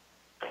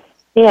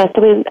 Yeah,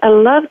 so I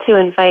love to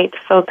invite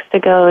folks to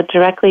go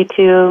directly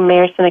to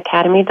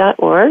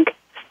MeyersonAcademy.org.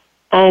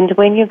 And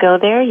when you go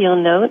there, you'll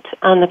note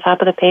on the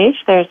top of the page,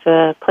 there's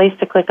a place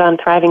to click on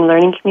Thriving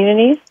Learning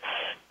Communities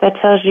that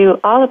tells you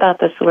all about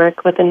this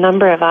work with a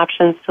number of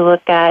options to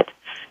look at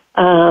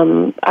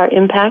our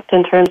impact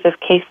in terms of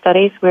case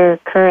studies. We're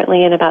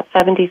currently in about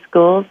 70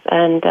 schools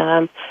and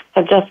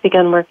have just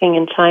begun working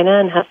in China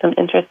and have some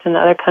interest in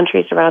other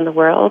countries around the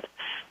world.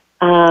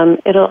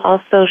 It'll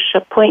also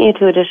point you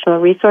to additional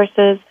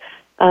resources.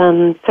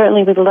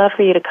 Certainly, we'd love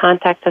for you to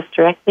contact us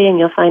directly, and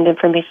you'll find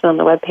information on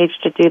the webpage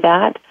to do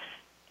that.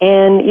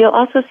 And you'll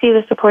also see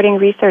the supporting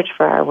research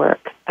for our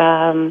work.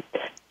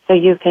 So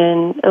you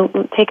can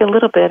take a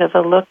little bit of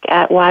a look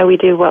at why we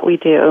do what we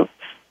do.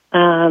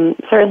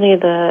 Certainly,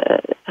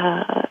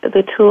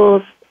 the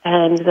tools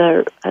and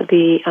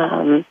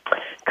the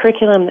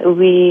curriculum that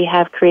we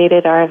have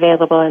created are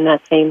available in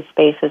that same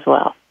space as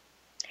well.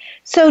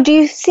 So do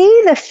you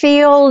see this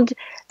field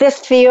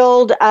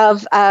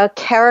of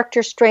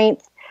character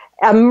strength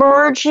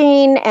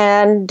emerging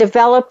and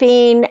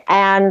developing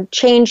and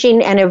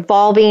changing and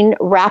evolving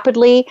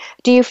rapidly?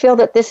 Do you feel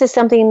that this is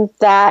something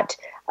that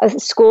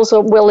schools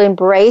will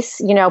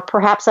embrace,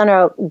 perhaps on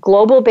a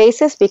global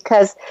basis?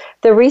 Because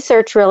the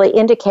research really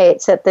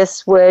indicates that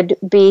this would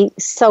be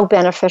so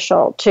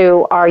beneficial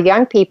to our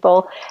young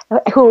people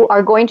who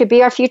are going to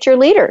be our future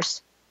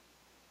leaders.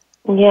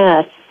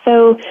 Yes.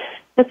 So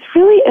that's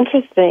really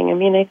interesting. I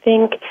mean, I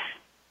think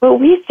what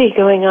we see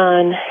going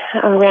on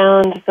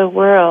around the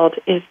world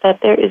is that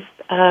there is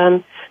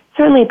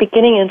certainly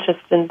beginning interest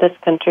in this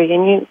country,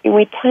 and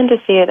we tend to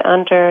see it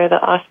under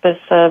the auspice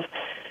of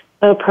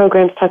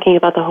programs talking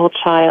about the whole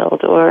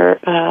child, or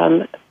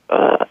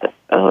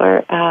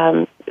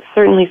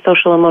certainly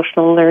social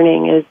emotional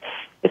learning is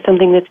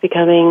something that's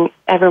becoming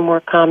ever more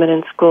common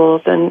in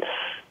schools, and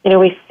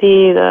we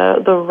see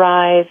the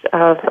rise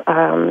of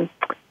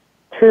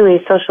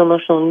truly social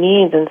emotional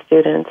needs in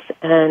students,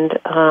 and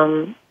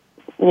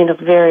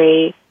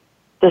very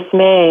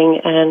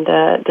dismaying and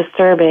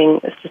disturbing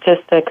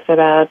statistics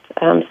about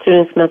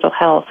students' mental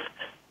health.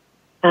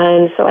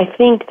 And so I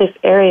think this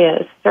area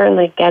is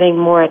certainly getting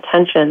more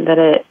attention than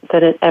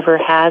it ever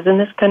has in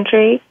this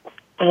country.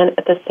 And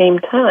at the same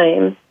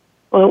time,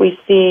 what we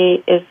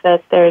see is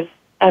that there's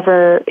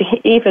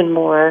even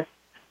more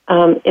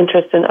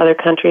interest in other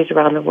countries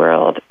around the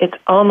world. It's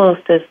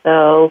almost as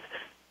though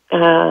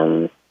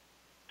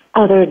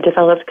other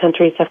developed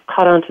countries have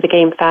caught on to the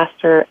game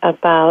faster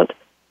about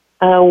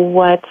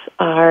what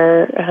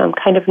our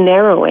kind of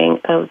narrowing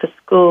of the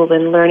school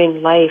and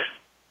learning life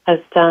has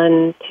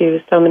done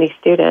to so many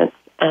students,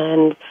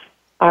 and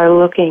are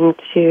looking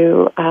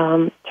to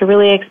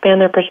really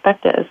expand their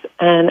perspectives,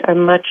 and are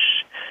much,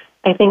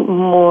 I think,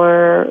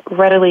 more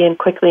readily and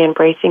quickly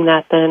embracing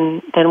that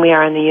than we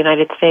are in the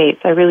United States.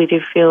 I really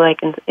do feel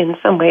like in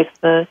some ways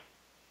the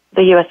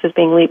U.S. is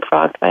being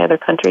leapfrogged by other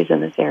countries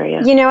in this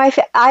area.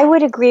 I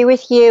would agree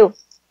with you.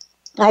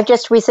 I've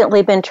just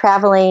recently been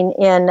traveling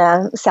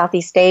in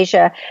Southeast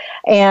Asia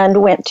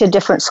and went to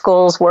different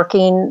schools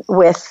working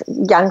with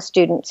young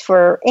students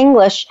for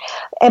English.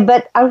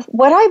 But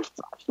what I've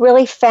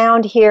really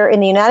found here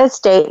in the United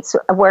States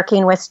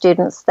working with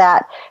students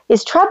that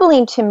is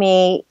troubling to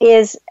me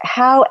is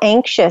how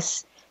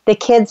anxious the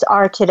kids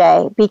are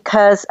today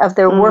because of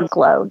their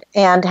workload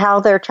and how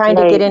they're trying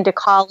to get into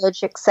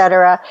college, et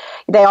cetera.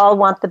 They all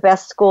want the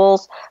best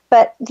schools,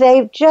 but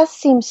they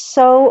just seem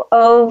so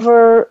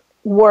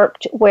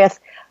overworked with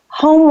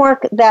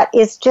homework that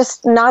is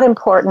just not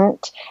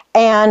important.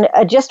 And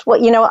just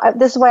what,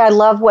 this is why I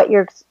love what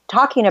you're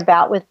talking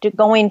about with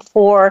going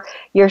for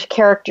your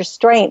character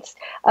strengths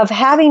of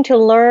having to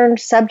learn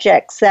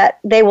subjects that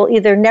they will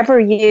either never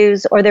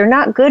use or they're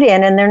not good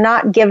in, and they're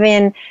not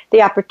given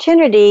the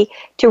opportunity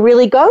to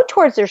really go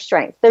towards their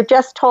strengths. They're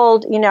just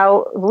told,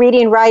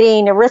 reading,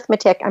 writing,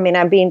 arithmetic. I mean,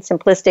 I'm being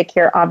simplistic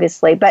here,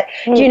 obviously, but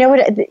do you know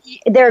what?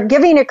 They're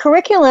giving a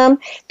curriculum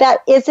that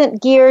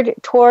isn't geared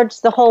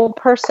towards the whole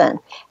person.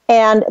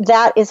 And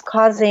that is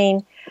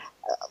causing,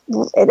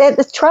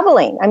 it's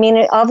troubling. I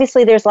mean,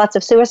 obviously there's lots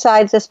of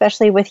suicides,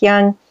 especially with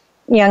young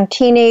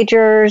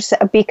teenagers,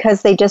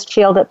 because they just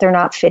feel that they're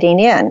not fitting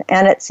in.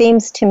 And it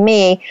seems to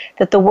me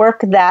that the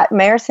work that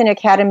Meyerson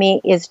Academy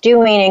is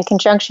doing in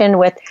conjunction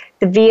with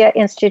the VIA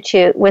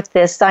Institute with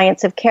this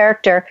science of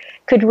character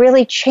could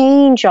really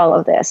change all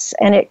of this.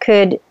 And it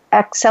could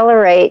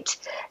accelerate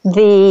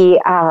the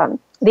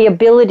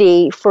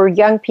ability for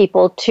young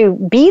people to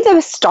be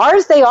the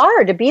stars they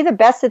are, to be the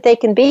best that they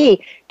can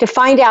be, to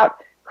find out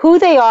who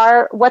they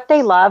are, what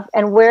they love,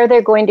 and where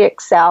they're going to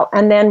excel,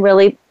 and then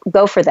really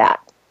go for that.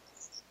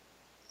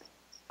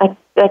 I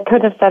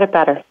couldn't have said it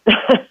better.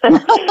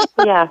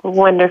 Yeah,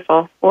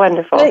 wonderful.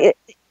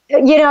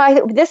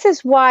 This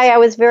is why I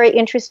was very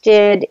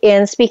interested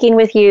in speaking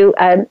with you,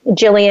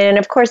 Jillian, and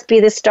of course, Be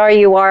the Star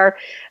You Are.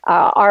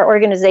 Our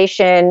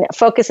organization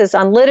focuses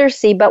on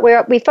literacy, but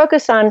we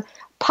focus on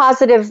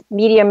positive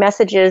media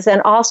messages and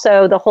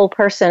also the whole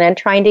person and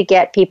trying to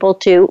get people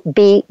to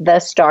be the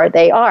star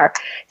they are.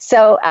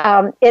 So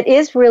it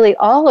is really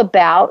all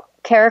about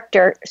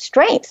character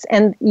strengths,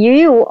 and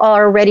you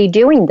are already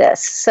doing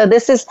this. So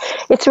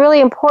it's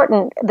really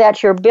important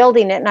that you're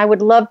building it, and I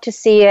would love to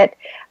see it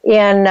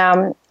in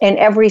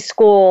every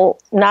school,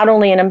 not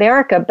only in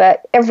America,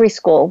 but every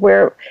school,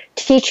 where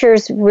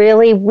teachers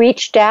really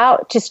reached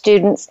out to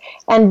students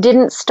and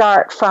didn't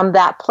start from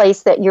that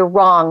place that you're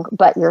wrong,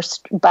 but you're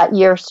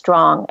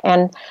strong.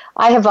 And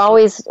I have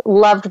always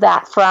loved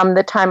that from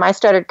the time I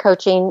started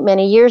coaching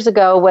many years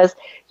ago was,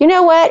 you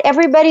know what,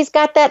 everybody's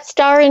got that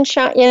star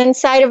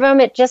inside of them.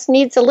 It just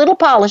needs a little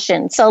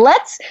polishing. So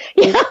let's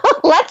get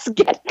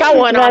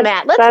going on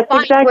that. That's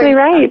exactly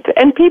right.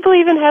 And people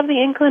even have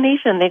the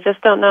inclination. They just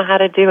don't know how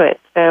to do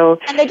it. So,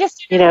 and they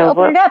just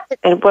open it up.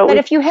 But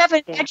if you have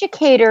an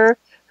educator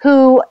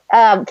who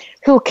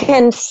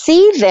can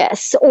see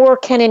this or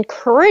can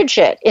encourage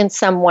it in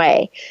some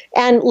way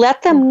and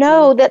let them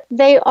know that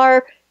they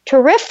are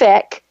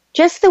terrific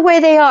just the way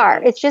they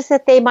are. It's just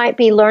that they might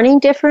be learning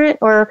different,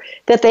 or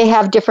that they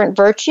have different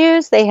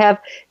virtues, they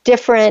have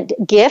different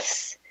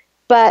gifts,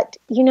 but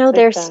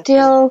they're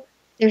still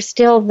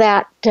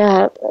that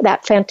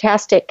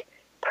fantastic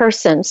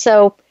person.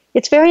 So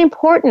it's very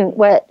important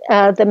what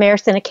the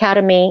Meyerson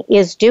Academy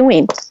is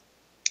doing.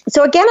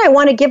 So again, I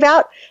want to give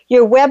out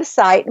your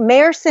website,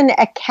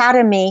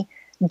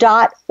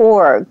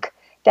 MeyerSonAcademy.org.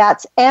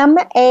 That's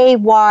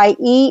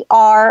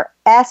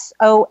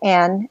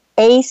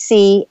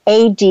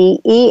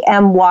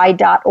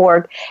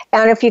MayerSonAcademy.org.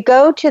 And if you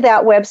go to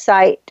that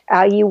website,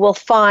 you will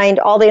find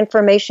all the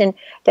information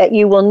that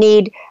you will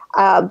need,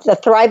 the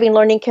thriving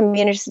learning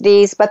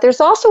communities, but there's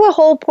also a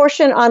whole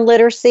portion on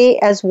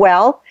literacy as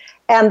well.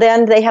 And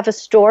then they have a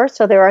store,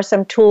 so there are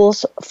some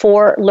tools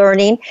for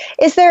learning.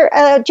 Is there,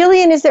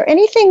 Jillian, is there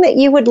anything that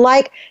you would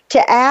like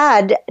to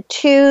add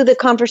to the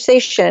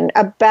conversation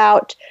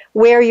about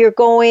where you're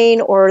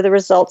going or the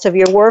results of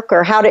your work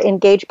or how to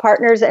engage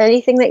partners?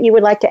 Anything that you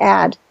would like to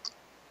add?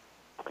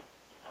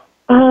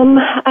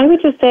 I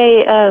would just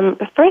say,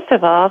 first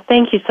of all,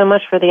 thank you so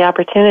much for the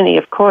opportunity,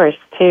 of course,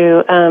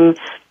 to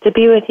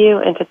be with you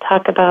and to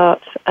talk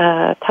about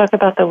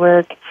the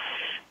work.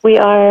 We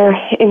are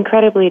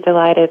incredibly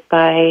delighted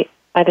by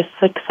the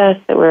success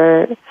that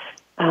we're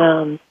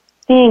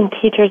seeing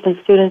teachers and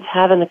students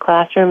have in the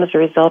classroom as a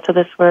result of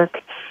this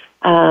work.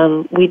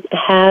 We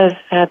have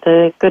had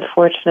the good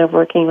fortune of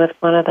working with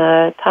one of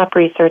the top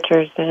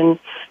researchers in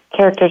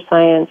character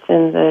science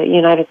in the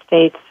United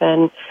States,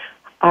 and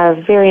are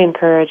very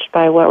encouraged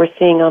by what we're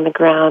seeing on the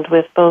ground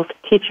with both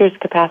teachers'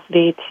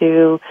 capacity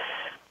to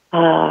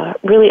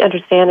really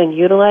understand and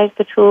utilize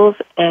the tools,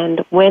 and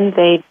when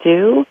they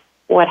do,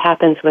 what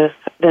happens with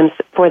them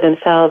for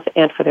themselves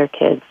and for their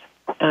kids.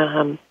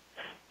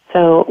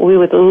 So we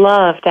would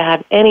love to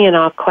have any and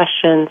all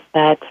questions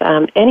that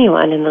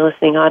anyone in the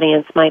listening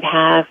audience might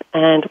have,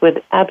 and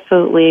would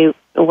absolutely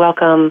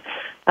welcome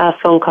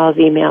phone calls,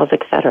 emails,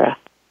 etc.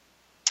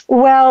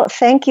 Well,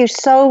 thank you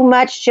so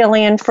much,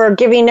 Jillian, for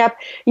giving up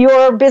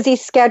your busy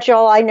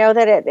schedule. I know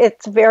that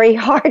it's very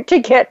hard to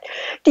get,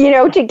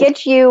 to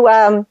get you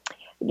on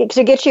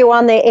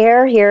the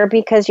air here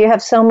because you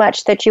have so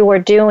much that you are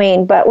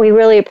doing. But we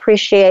really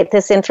appreciate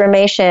this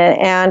information,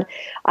 and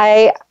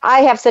I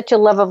have such a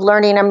love of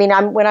learning. I mean,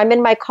 when I'm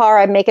in my car,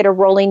 I make it a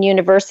rolling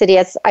university.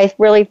 I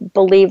really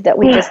believe that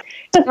we just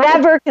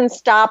never can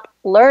stop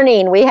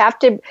learning. We have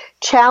to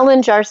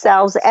challenge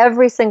ourselves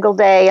every single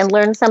day and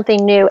learn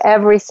something new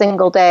every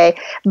single day.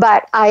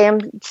 But I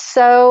am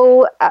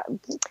such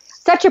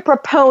a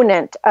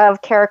proponent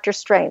of character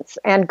strengths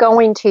and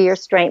going to your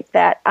strength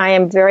that I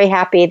am very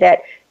happy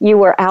that you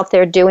were out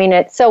there doing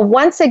it. So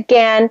once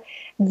again,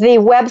 the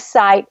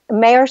website,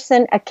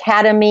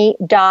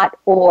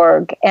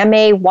 MayersonAcademy.org,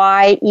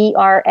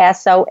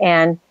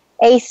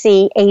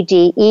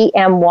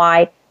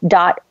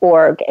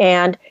 MayersonAcademy.org.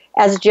 And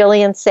as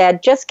Jillian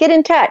said, just get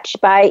in touch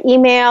by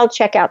email,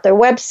 check out their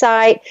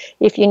website.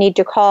 If you need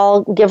to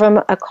call, give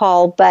them a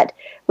call, but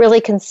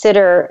really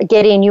consider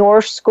getting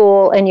your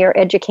school and your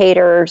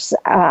educators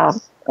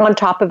on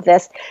top of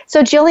this.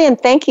 So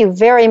Jillian, thank you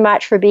very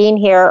much for being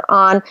here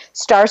on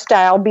Star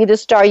Style, Be the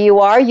Star You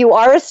Are. You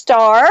are a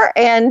star,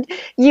 and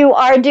you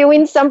are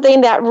doing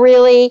something that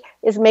really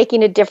is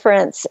making a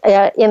difference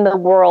in the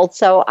world.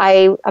 So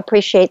I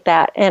appreciate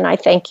that, and I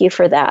thank you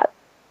for that.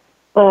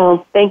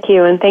 Well, thank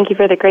you, and thank you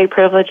for the great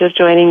privilege of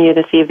joining you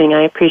this evening.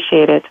 I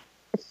appreciate it.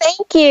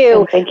 Thank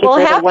you. And thank you for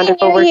the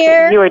wonderful work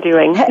that you are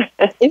doing.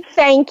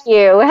 Thank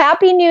you.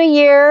 Happy New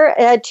Year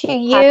to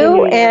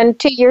you and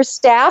to your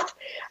staff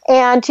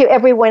and to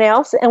everyone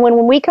else. And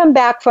when we come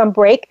back from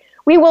break,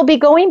 we will be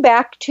going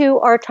back to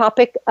our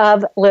topic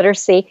of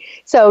literacy.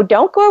 So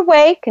don't go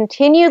away.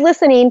 Continue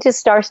listening to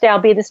Star Style,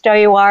 Be the Star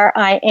You Are.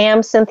 I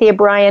am Cynthia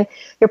Bryan,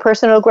 your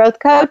personal growth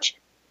coach,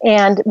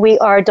 and we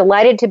are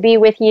delighted to be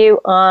with you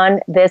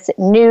on this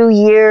New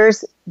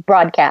Year's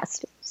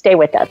broadcast. Stay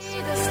with us. Be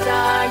the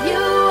star you are.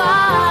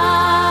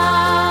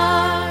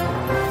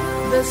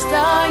 The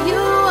star you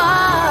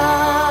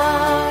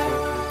are.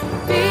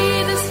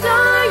 Be the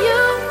star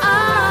you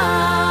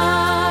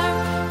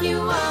are. You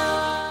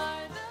are.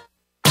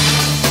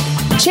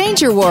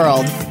 Change your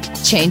world.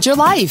 Change your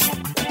life.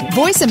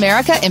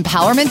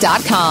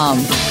 VoiceAmericaEmpowerment.com.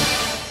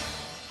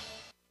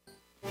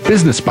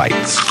 Business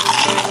Bites.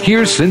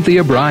 Here's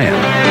Cynthia Bryan.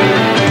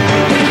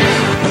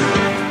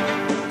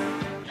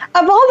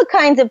 Of all the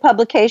kinds of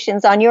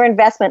publications on your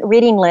investment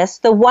reading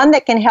list, the one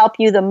that can help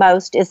you the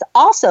most is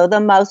also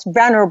the most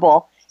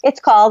vulnerable. It's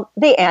called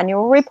the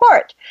annual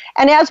report.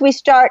 And as we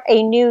start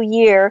a new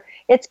year,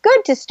 it's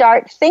good to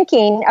start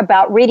thinking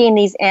about reading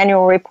these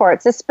annual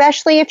reports,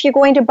 especially if you're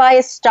going to buy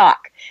a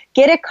stock.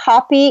 Get a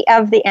copy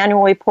of the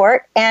annual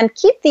report and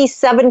keep these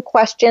 7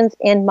 questions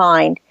in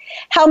mind.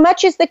 How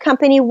much is the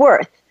company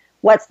worth?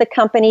 What's the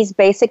company's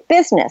basic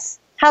business?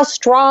 How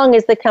strong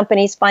is the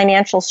company's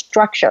financial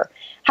structure?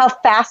 How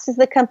fast is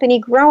the company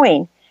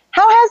growing?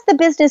 How has the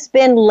business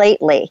been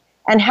lately?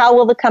 And how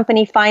will the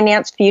company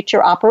finance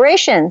future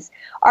operations?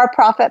 Are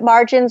profit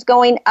margins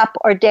going up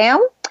or down?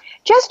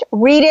 Just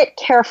read it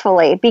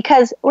carefully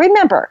because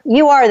remember,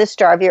 you are the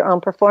star of your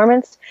own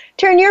performance.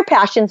 Turn your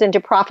passions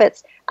into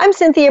profits. I'm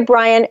Cynthia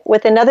Bryan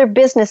with another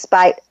Business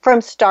Bite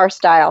from Star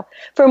Style.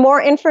 For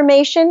more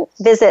information,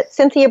 visit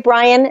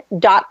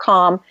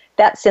CynthiaBryan.com.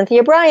 That's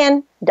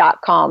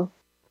CynthiaBryan.com.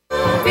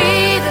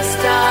 Be the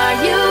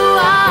star you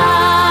are.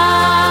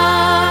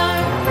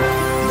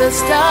 The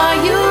star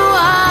you are.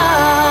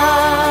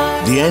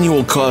 The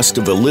annual cost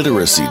of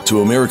illiteracy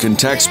to American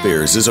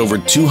taxpayers is over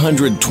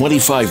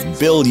 $225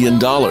 billion.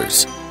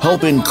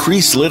 Help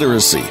increase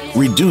literacy,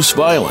 reduce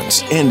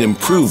violence, and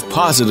improve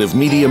positive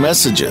media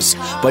messages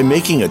by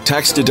making a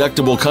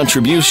tax-deductible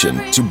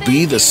contribution to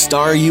Be the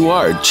Star You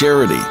Are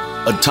charity.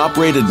 A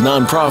top-rated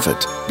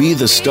nonprofit, Be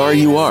the Star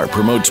You Are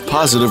promotes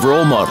positive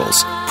role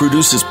models,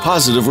 produces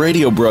positive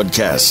radio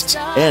broadcasts,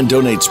 and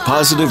donates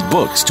positive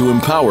books to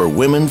empower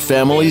women,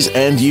 families,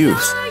 and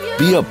youth.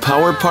 Be a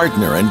power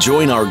partner and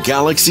join our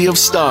galaxy of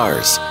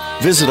stars.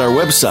 Visit our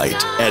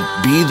website at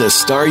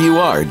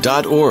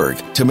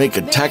BeTheStarYouAre.org to make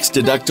a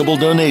tax-deductible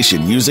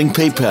donation using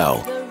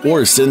PayPal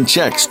or send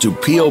checks to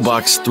P.O.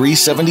 Box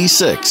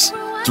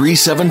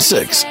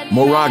 376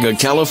 Moraga,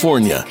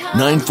 California,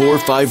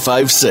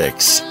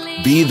 94556.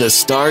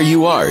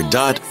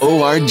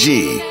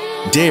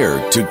 BeTheStarYouAre.org.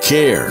 Dare to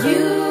care.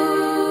 You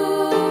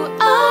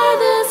are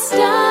the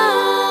star.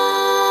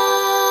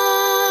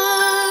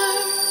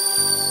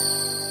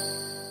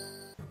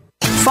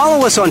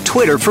 Follow us on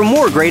Twitter for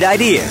more great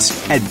ideas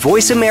at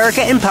Voice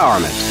America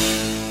Empowerment.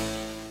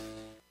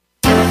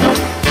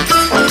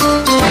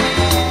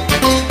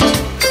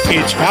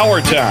 It's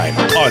power time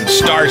on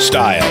Star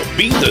Style.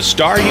 Be the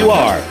star you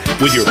are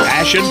with your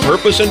passion,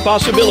 purpose, and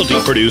possibility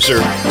producer,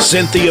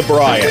 Cynthia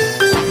Bryan.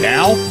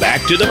 Now,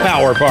 back to the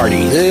power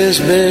party. This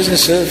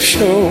business of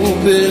show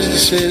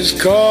business is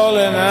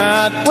calling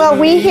out. Well,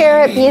 we here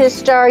at Be the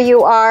Star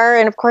You Are,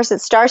 and of course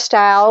at Star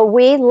Style,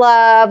 we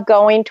love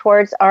going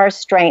towards our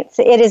strengths.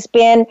 It has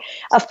been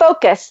a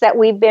focus that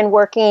we've been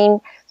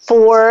working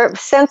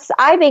since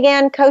I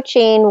began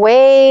coaching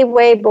way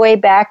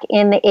back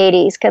in the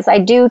 80s, because I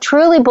do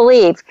truly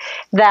believe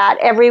that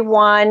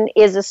everyone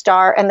is a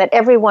star and that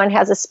everyone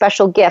has a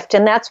special gift.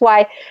 And that's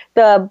why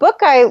the book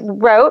I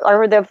wrote,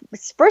 or the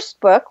first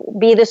book,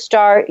 Be the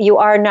Star You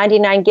Are,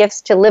 99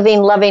 Gifts to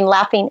Living, Loving,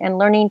 Laughing, and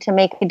Learning to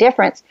Make a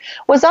Difference,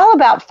 was all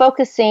about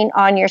focusing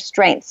on your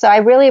strengths. So I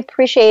really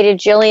appreciated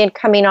Jillian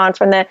coming on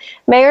from the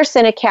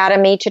Meyerson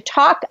Academy to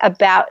talk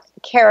about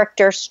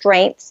character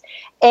strengths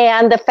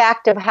and the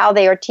fact of how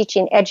they are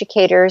teaching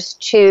educators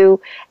to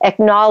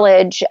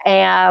acknowledge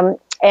and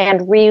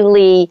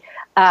really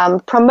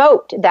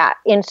promote that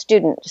in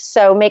students.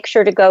 So make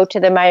sure to go to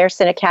the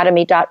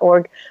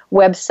MeyersonAcademy.org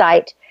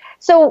website.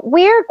 So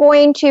we're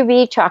going to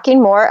be talking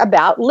more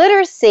about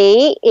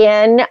literacy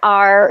in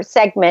our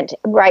segment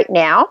right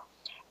now.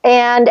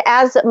 And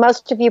as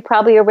most of you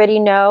probably already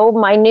know,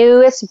 my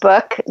newest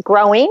book,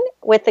 Growing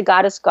with the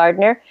Goddess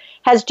Gardener,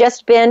 has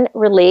just been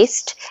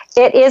released.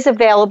 It is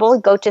available.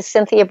 Go to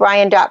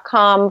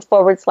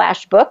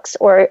CynthiaBryan.com/books,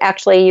 or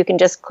actually you can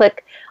just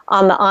click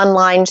on the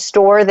online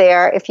store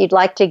there if you'd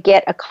like to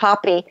get a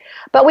copy.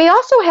 But we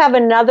also have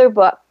another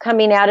book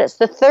coming out. It's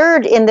the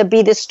third in the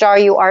Be the Star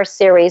You Are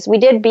series. We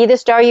did Be the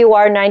Star You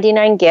Are,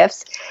 99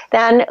 Gifts.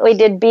 Then we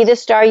did Be the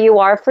Star You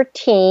Are for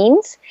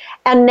teens.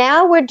 And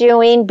now we're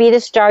doing Be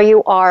the Star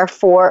You Are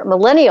for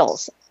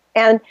millennials.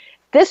 And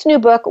this new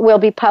book will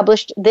be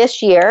published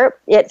this year.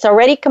 It's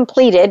already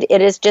completed.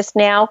 It is just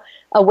now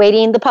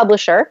awaiting the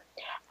publisher.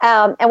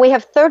 And we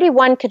have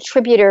 31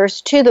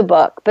 contributors to the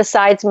book,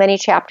 besides many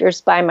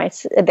chapters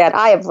that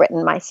I have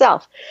written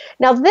myself.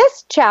 Now,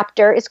 this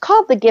chapter is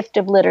called The Gift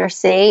of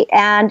Literacy,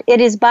 and it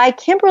is by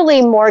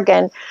Kimberly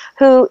Morgan,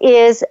 who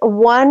is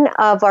one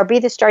of our Be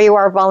the Star You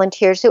Are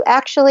volunteers, who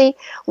actually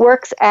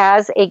works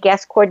as a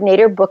guest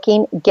coordinator,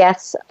 booking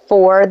guests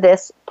for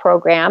this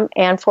program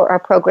and for our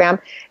program,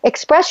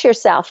 Express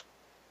Yourself.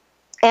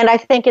 And I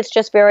think it's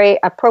just very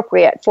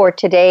appropriate for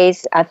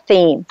today's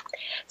theme.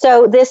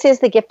 So this is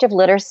The Gift of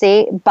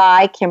Literacy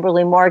by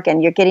Kimberly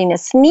Morgan. You're getting a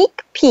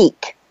sneak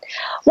peek.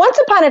 Once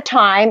upon a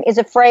time is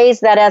a phrase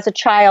that as a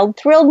child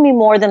thrilled me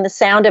more than the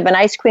sound of an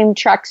ice cream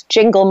truck's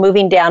jingle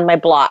moving down my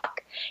block.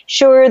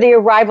 Sure, the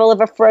arrival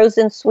of a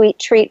frozen sweet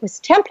treat was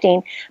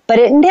tempting, but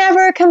it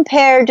never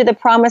compared to the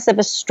promise of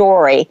a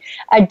story,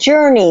 a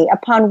journey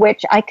upon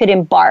which I could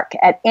embark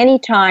at any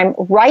time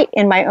right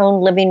in my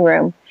own living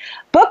room.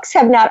 Books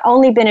have not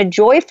only been a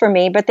joy for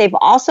me, but they've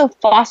also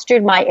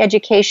fostered my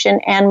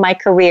education and my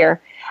career.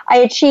 I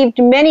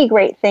achieved many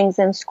great things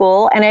in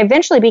school, and I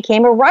eventually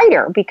became a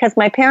writer because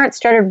my parents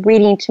started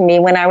reading to me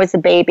when I was a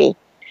baby.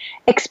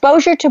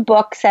 Exposure to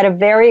books at a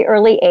very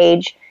early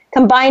age,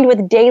 combined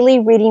with daily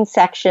reading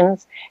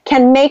sections,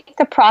 can make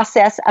the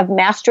process of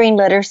mastering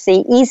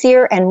literacy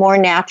easier and more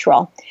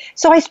natural.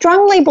 So I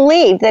strongly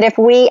believe that if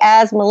we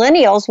as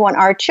millennials want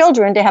our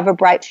children to have a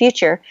bright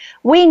future,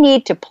 we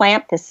need to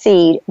plant the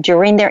seed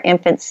during their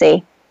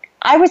infancy.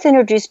 I was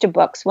introduced to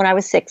books when I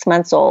was 6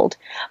 months old.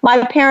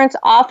 My parents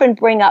often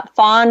bring up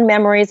fond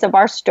memories of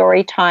our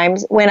story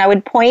times when I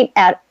would point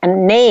at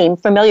and name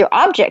familiar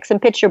objects in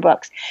picture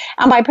books,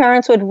 and my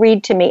parents would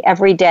read to me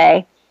every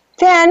day.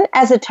 Then,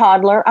 as a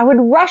toddler, I would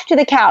rush to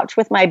the couch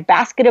with my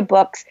basket of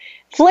books,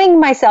 fling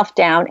myself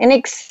down, and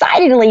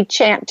excitedly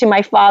chant to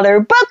my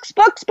father, "Books,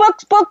 books,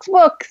 books, books,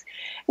 books."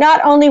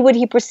 Not only would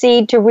he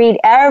proceed to read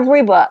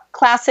every book,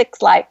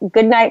 classics like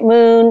Goodnight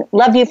Moon,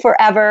 Love You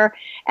Forever,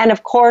 and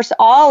of course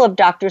all of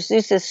Dr.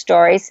 Seuss's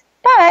stories,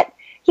 but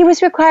he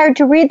was required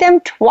to read them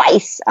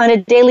twice on a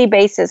daily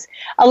basis,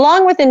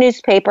 along with a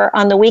newspaper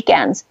on the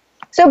weekends.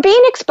 So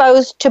being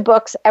exposed to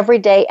books every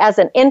day as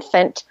an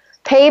infant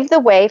paved the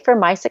way for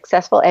my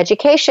successful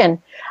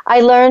education.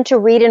 I learned to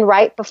read and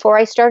write before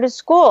I started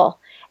school.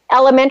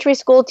 Elementary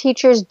school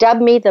teachers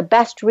dubbed me the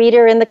best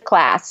reader in the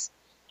class.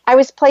 I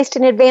was placed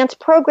in advanced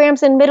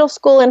programs in middle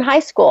school and high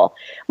school.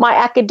 My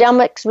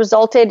academics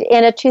resulted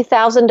in a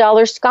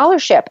 $2,000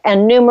 scholarship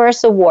and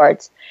numerous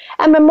awards.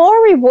 And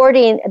more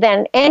rewarding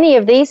than any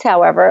of these,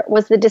 however,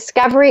 was the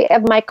discovery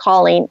of my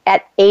calling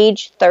at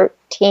age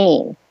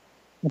 13,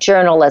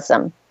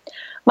 journalism.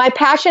 My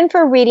passion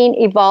for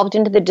reading evolved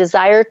into the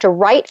desire to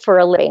write for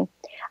a living.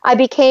 I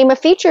became a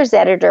features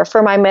editor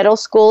for my middle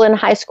school and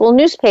high school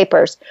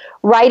newspapers,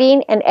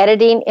 writing and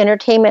editing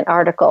entertainment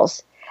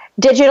articles.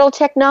 Digital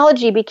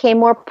technology became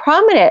more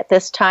prominent at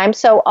this time,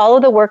 so all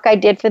of the work I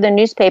did for the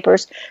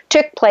newspapers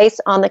took place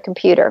on the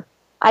computer.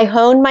 I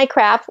honed my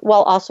craft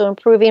while also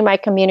improving my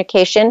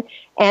communication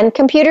and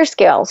computer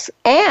skills,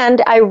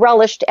 and I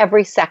relished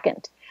every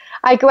second.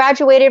 I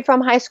graduated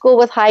from high school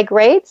with high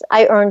grades.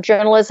 I earned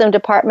journalism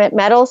department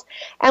medals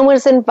and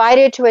was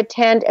invited to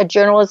attend a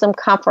journalism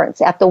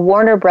conference at the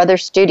Warner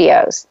Brothers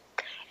Studios.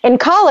 In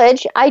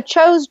college, I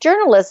chose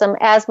journalism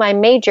as my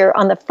major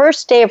on the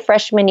first day of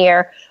freshman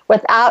year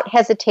without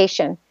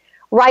hesitation.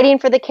 Writing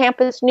for the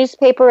campus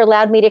newspaper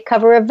allowed me to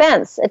cover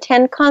events,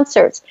 attend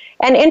concerts,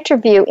 and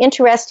interview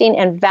interesting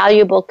and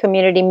valuable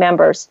community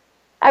members.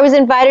 I was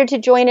invited to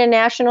join a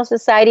National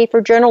Society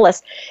for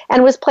Journalists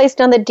and was placed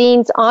on the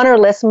Dean's Honor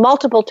List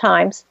multiple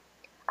times.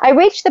 I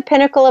reached the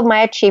pinnacle of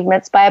my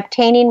achievements by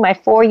obtaining my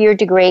 4-year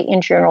degree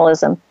in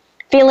journalism.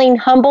 Feeling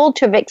humbled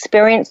to have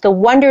experienced the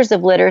wonders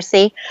of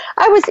literacy,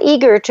 I was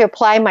eager to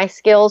apply my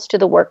skills to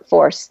the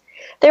workforce.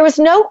 There was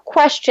no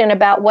question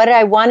about what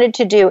I wanted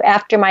to do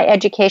after my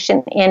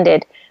education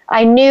ended.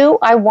 I knew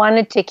I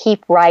wanted to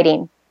keep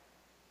writing.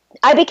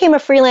 I became a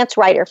freelance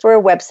writer for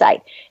a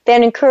website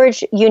that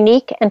encouraged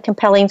unique and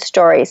compelling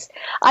stories.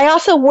 I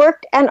also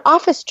worked an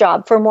office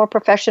job for more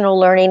professional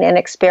learning and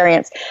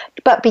experience.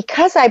 But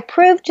because I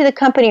proved to the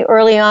company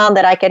early on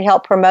that I could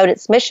help promote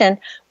its mission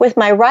with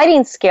my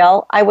writing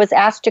skill, I was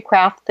asked to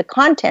craft the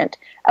content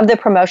of the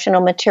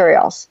promotional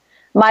materials.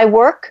 My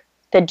work,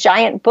 the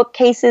giant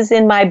bookcases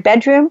in my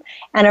bedroom,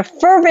 and a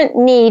fervent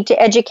need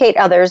to educate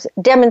others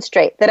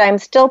demonstrate that I'm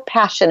still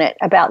passionate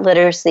about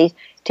literacy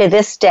to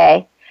this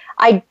day.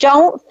 I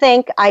don't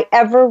think I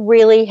ever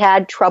really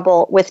had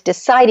trouble with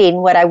deciding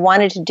what I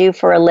wanted to do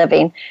for a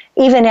living,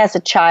 even as a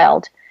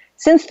child.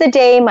 Since the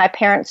day my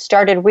parents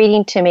started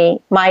reading to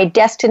me, my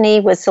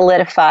destiny was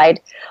solidified.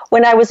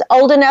 When I was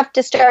old enough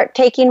to start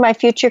taking my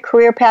future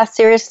career path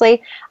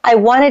seriously, I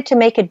wanted to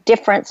make a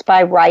difference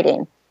by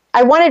writing.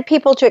 I wanted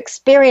people to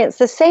experience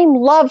the same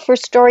love for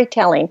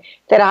storytelling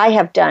that I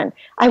have done.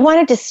 I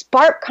wanted to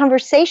spark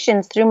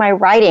conversations through my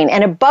writing,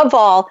 and above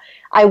all,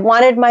 I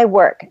wanted my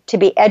work to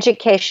be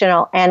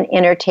educational and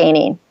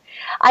entertaining.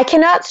 I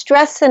cannot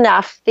stress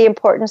enough the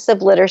importance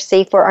of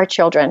literacy for our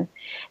children.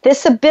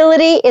 This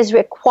ability is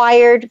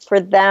required for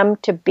them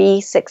to be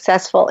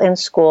successful in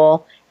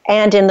school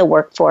and in the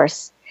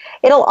workforce.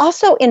 It'll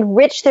also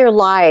enrich their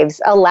lives,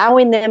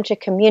 allowing them to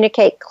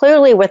communicate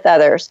clearly with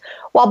others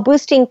while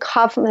boosting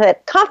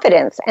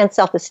confidence and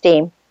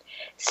self-esteem.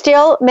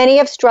 Still, many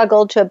have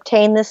struggled to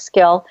obtain this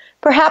skill,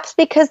 perhaps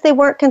because they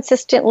weren't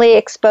consistently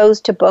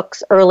exposed to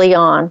books early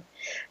on.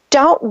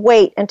 Don't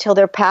wait until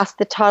they're past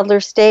the toddler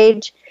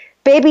stage.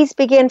 Babies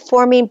begin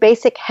forming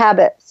basic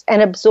habits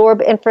and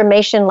absorb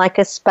information like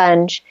a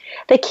sponge.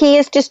 The key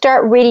is to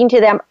start reading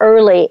to them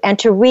early and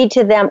to read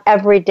to them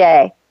every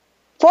day.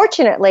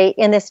 Fortunately,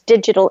 in this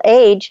digital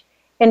age,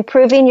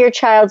 improving your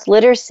child's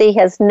literacy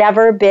has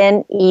never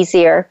been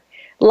easier.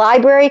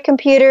 Library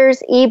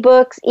computers,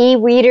 e-books,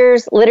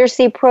 e-readers,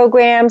 literacy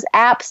programs,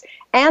 apps,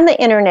 and the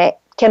internet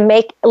can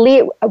make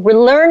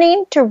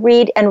learning to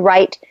read and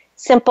write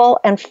simple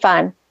and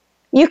fun.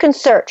 You can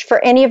search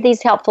for any of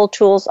these helpful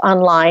tools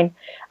online.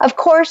 Of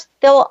course,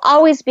 there will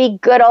always be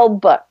good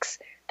old books.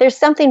 There's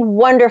something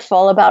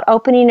wonderful about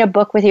opening a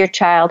book with your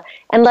child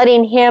and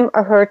letting him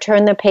or her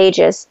turn the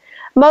pages.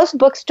 Most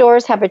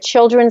bookstores have a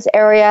children's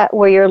area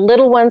where your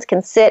little ones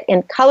can sit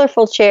in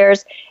colorful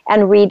chairs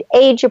and read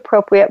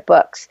age-appropriate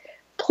books.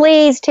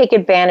 Please take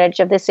advantage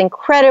of this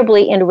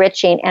incredibly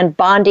enriching and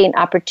bonding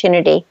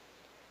opportunity.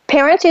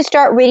 Parents who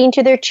start reading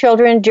to their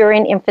children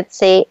during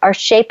infancy are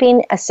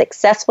shaping a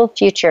successful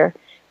future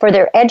for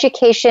their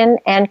education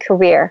and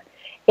career.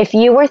 If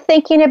you were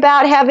thinking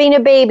about having a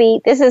baby,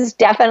 this is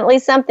definitely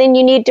something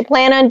you need to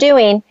plan on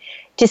doing.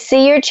 To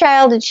see your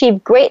child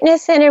achieve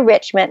greatness and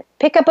enrichment,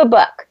 pick up a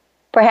book.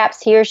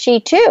 Perhaps he or she,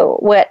 too,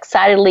 will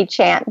excitedly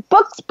chant,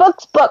 "Books,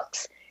 books,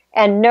 books,"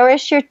 and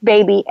nourish your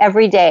baby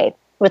every day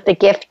with the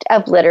gift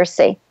of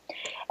literacy.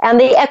 And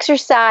the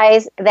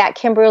exercise that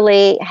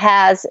Kimberly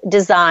has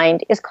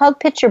designed is called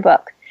Picture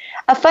Book.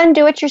 A fun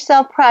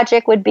do-it-yourself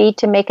project would be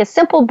to make a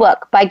simple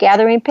book by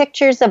gathering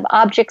pictures of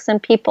objects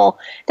and people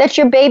that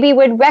your baby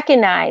would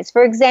recognize.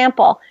 For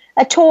example,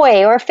 a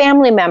toy or a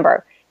family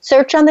member.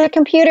 Search on the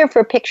computer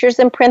for pictures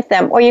and print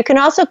them, or you can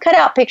also cut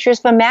out pictures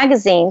from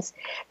magazines,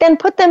 then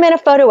put them in a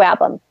photo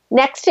album.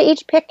 Next to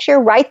each picture,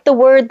 write the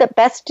word that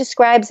best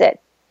describes it.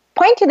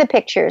 Point to the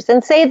pictures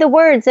and say the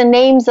words and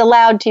names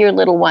aloud to your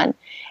little one.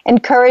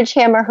 Encourage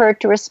him or her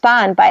to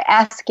respond by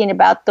asking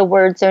about the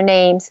words or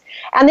names.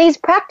 And these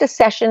practice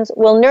sessions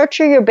will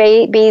nurture your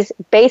baby's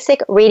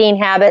basic reading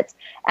habits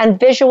and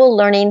visual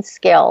learning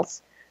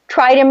skills.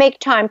 Try to make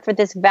time for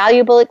this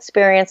valuable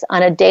experience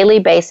on a daily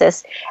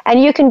basis,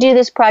 and you can do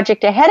this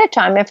project ahead of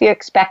time if you're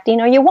expecting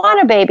or you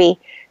want a baby.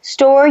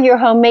 Store your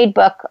homemade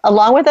book,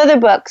 along with other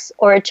books,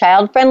 or a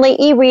child-friendly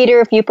e-reader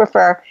if you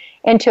prefer,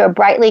 into a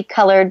brightly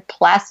colored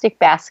plastic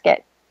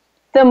basket.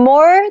 The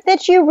more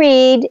that you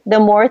read, the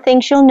more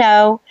things you'll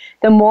know.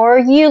 The more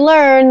you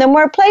learn, the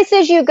more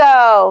places you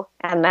go.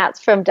 And that's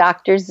from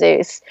Dr.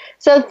 Seuss.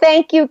 So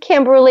thank you,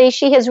 Kimberly.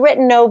 She has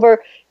written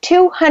over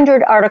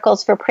 200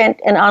 articles for print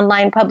and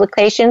online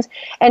publications,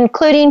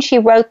 including she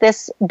wrote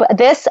this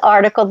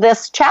article,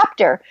 this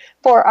chapter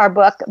for our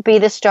book, Be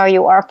the Star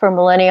You Are for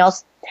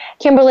Millennials.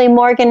 Kimberly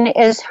Morgan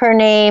is her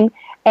name,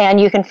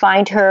 and you can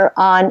find her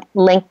on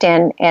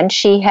LinkedIn. And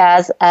she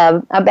has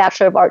a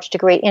Bachelor of Arts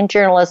degree in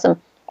journalism,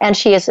 and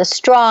she is a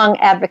strong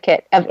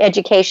advocate of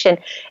education.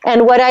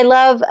 And what I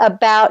love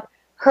about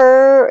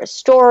her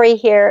story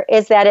here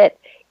is that it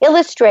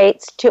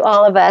illustrates to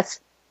all of us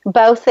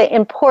both the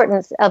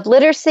importance of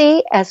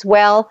literacy as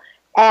well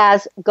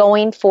as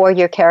going for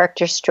your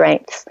character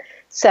strengths.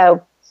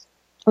 So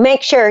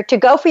make sure to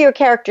go for your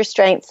character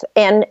strengths,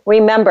 and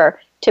remember,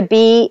 to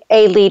be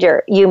a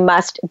leader, you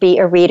must be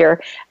a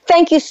reader.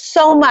 Thank you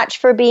so much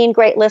for being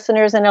great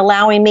listeners and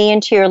allowing me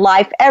into your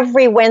life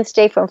every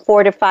Wednesday from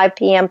 4 to 5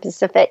 p.m.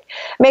 Pacific.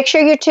 Make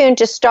sure you're tuned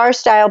to Star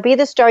Style, Be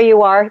the Star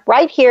You Are,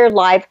 right here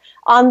live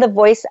on the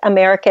Voice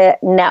America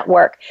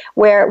Network,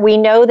 where we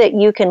know that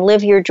you can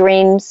live your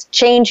dreams,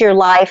 change your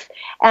life,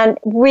 and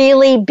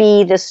really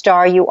be the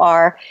star you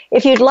are.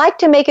 If you'd like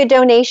to make a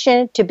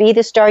donation to Be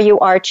the Star You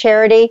Are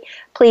charity,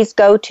 please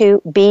go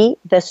to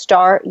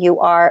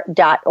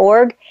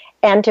BeTheStarYouAre.org.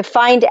 And to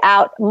find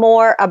out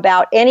more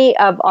about any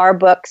of our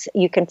books,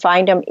 you can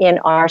find them in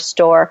our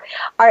store.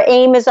 Our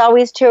aim is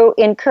always to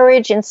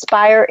encourage,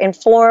 inspire,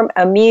 inform,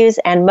 amuse,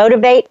 and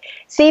motivate.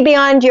 See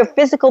beyond your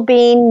physical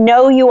being.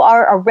 Know you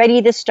are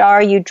already the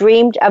star you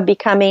dreamed of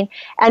becoming.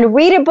 And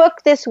read a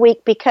book this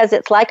week because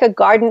it's like a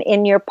garden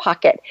in your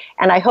pocket.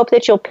 And I hope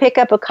that you'll pick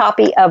up a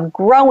copy of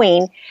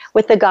Growing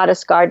with the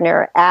Goddess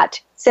Gardener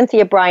at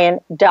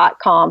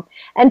CynthiaBryan.com.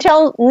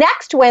 Until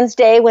next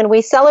Wednesday, when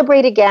we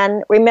celebrate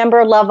again,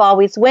 remember, love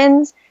always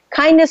wins,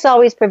 kindness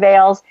always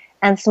prevails,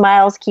 and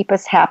smiles keep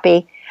us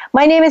happy.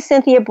 My name is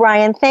Cynthia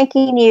Bryan,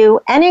 thanking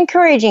you and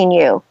encouraging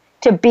you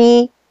to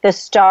be the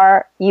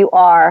star you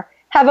are.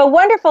 Have a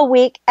wonderful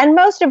week, and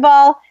most of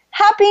all,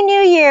 Happy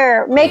New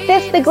Year! Make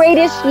this the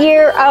greatest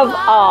year of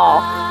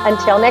all.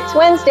 Until next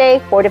Wednesday,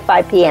 4 to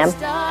 5 p.m.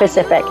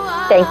 Pacific.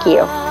 Thank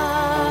you.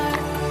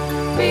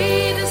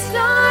 Be the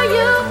star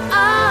you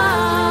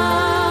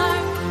are.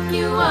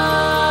 You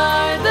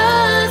are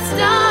the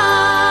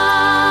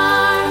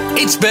star.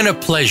 It's been a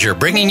pleasure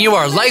bringing you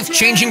our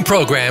life-changing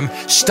program,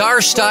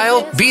 Star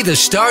Style, Be the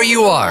Star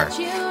You Are.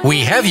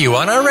 We have you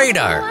on our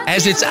radar,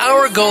 as it's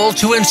our goal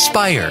to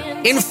inspire,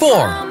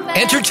 inform,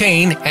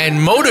 entertain,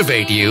 and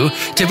motivate you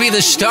to be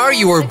the star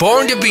you were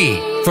born to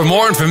be. For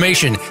more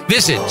information,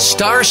 visit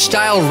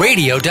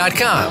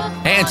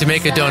starstyleradio.com. And to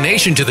make a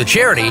donation to the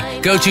charity,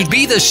 go to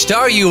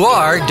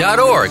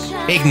BeTheStarYouAre.org.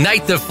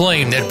 Ignite the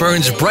flame that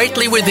burns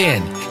brightly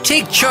within.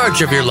 Take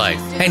charge of your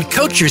life and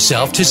coach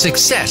yourself to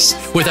success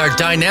with our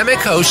dynamic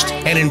host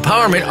and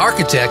empowerment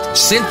architect,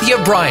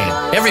 Cynthia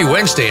Bryan, every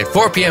Wednesday at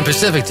 4 p.m.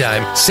 Pacific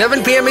Time,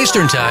 7 p.m.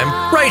 Eastern Time,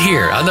 right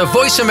here on the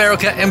Voice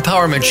America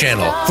Empowerment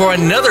Channel for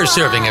another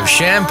serving of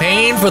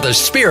champagne for the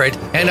spirit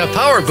and a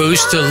power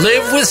boost to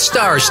live with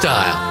Star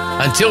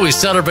Style. Until we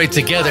celebrate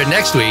together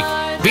next week,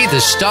 be the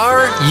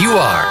star you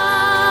are.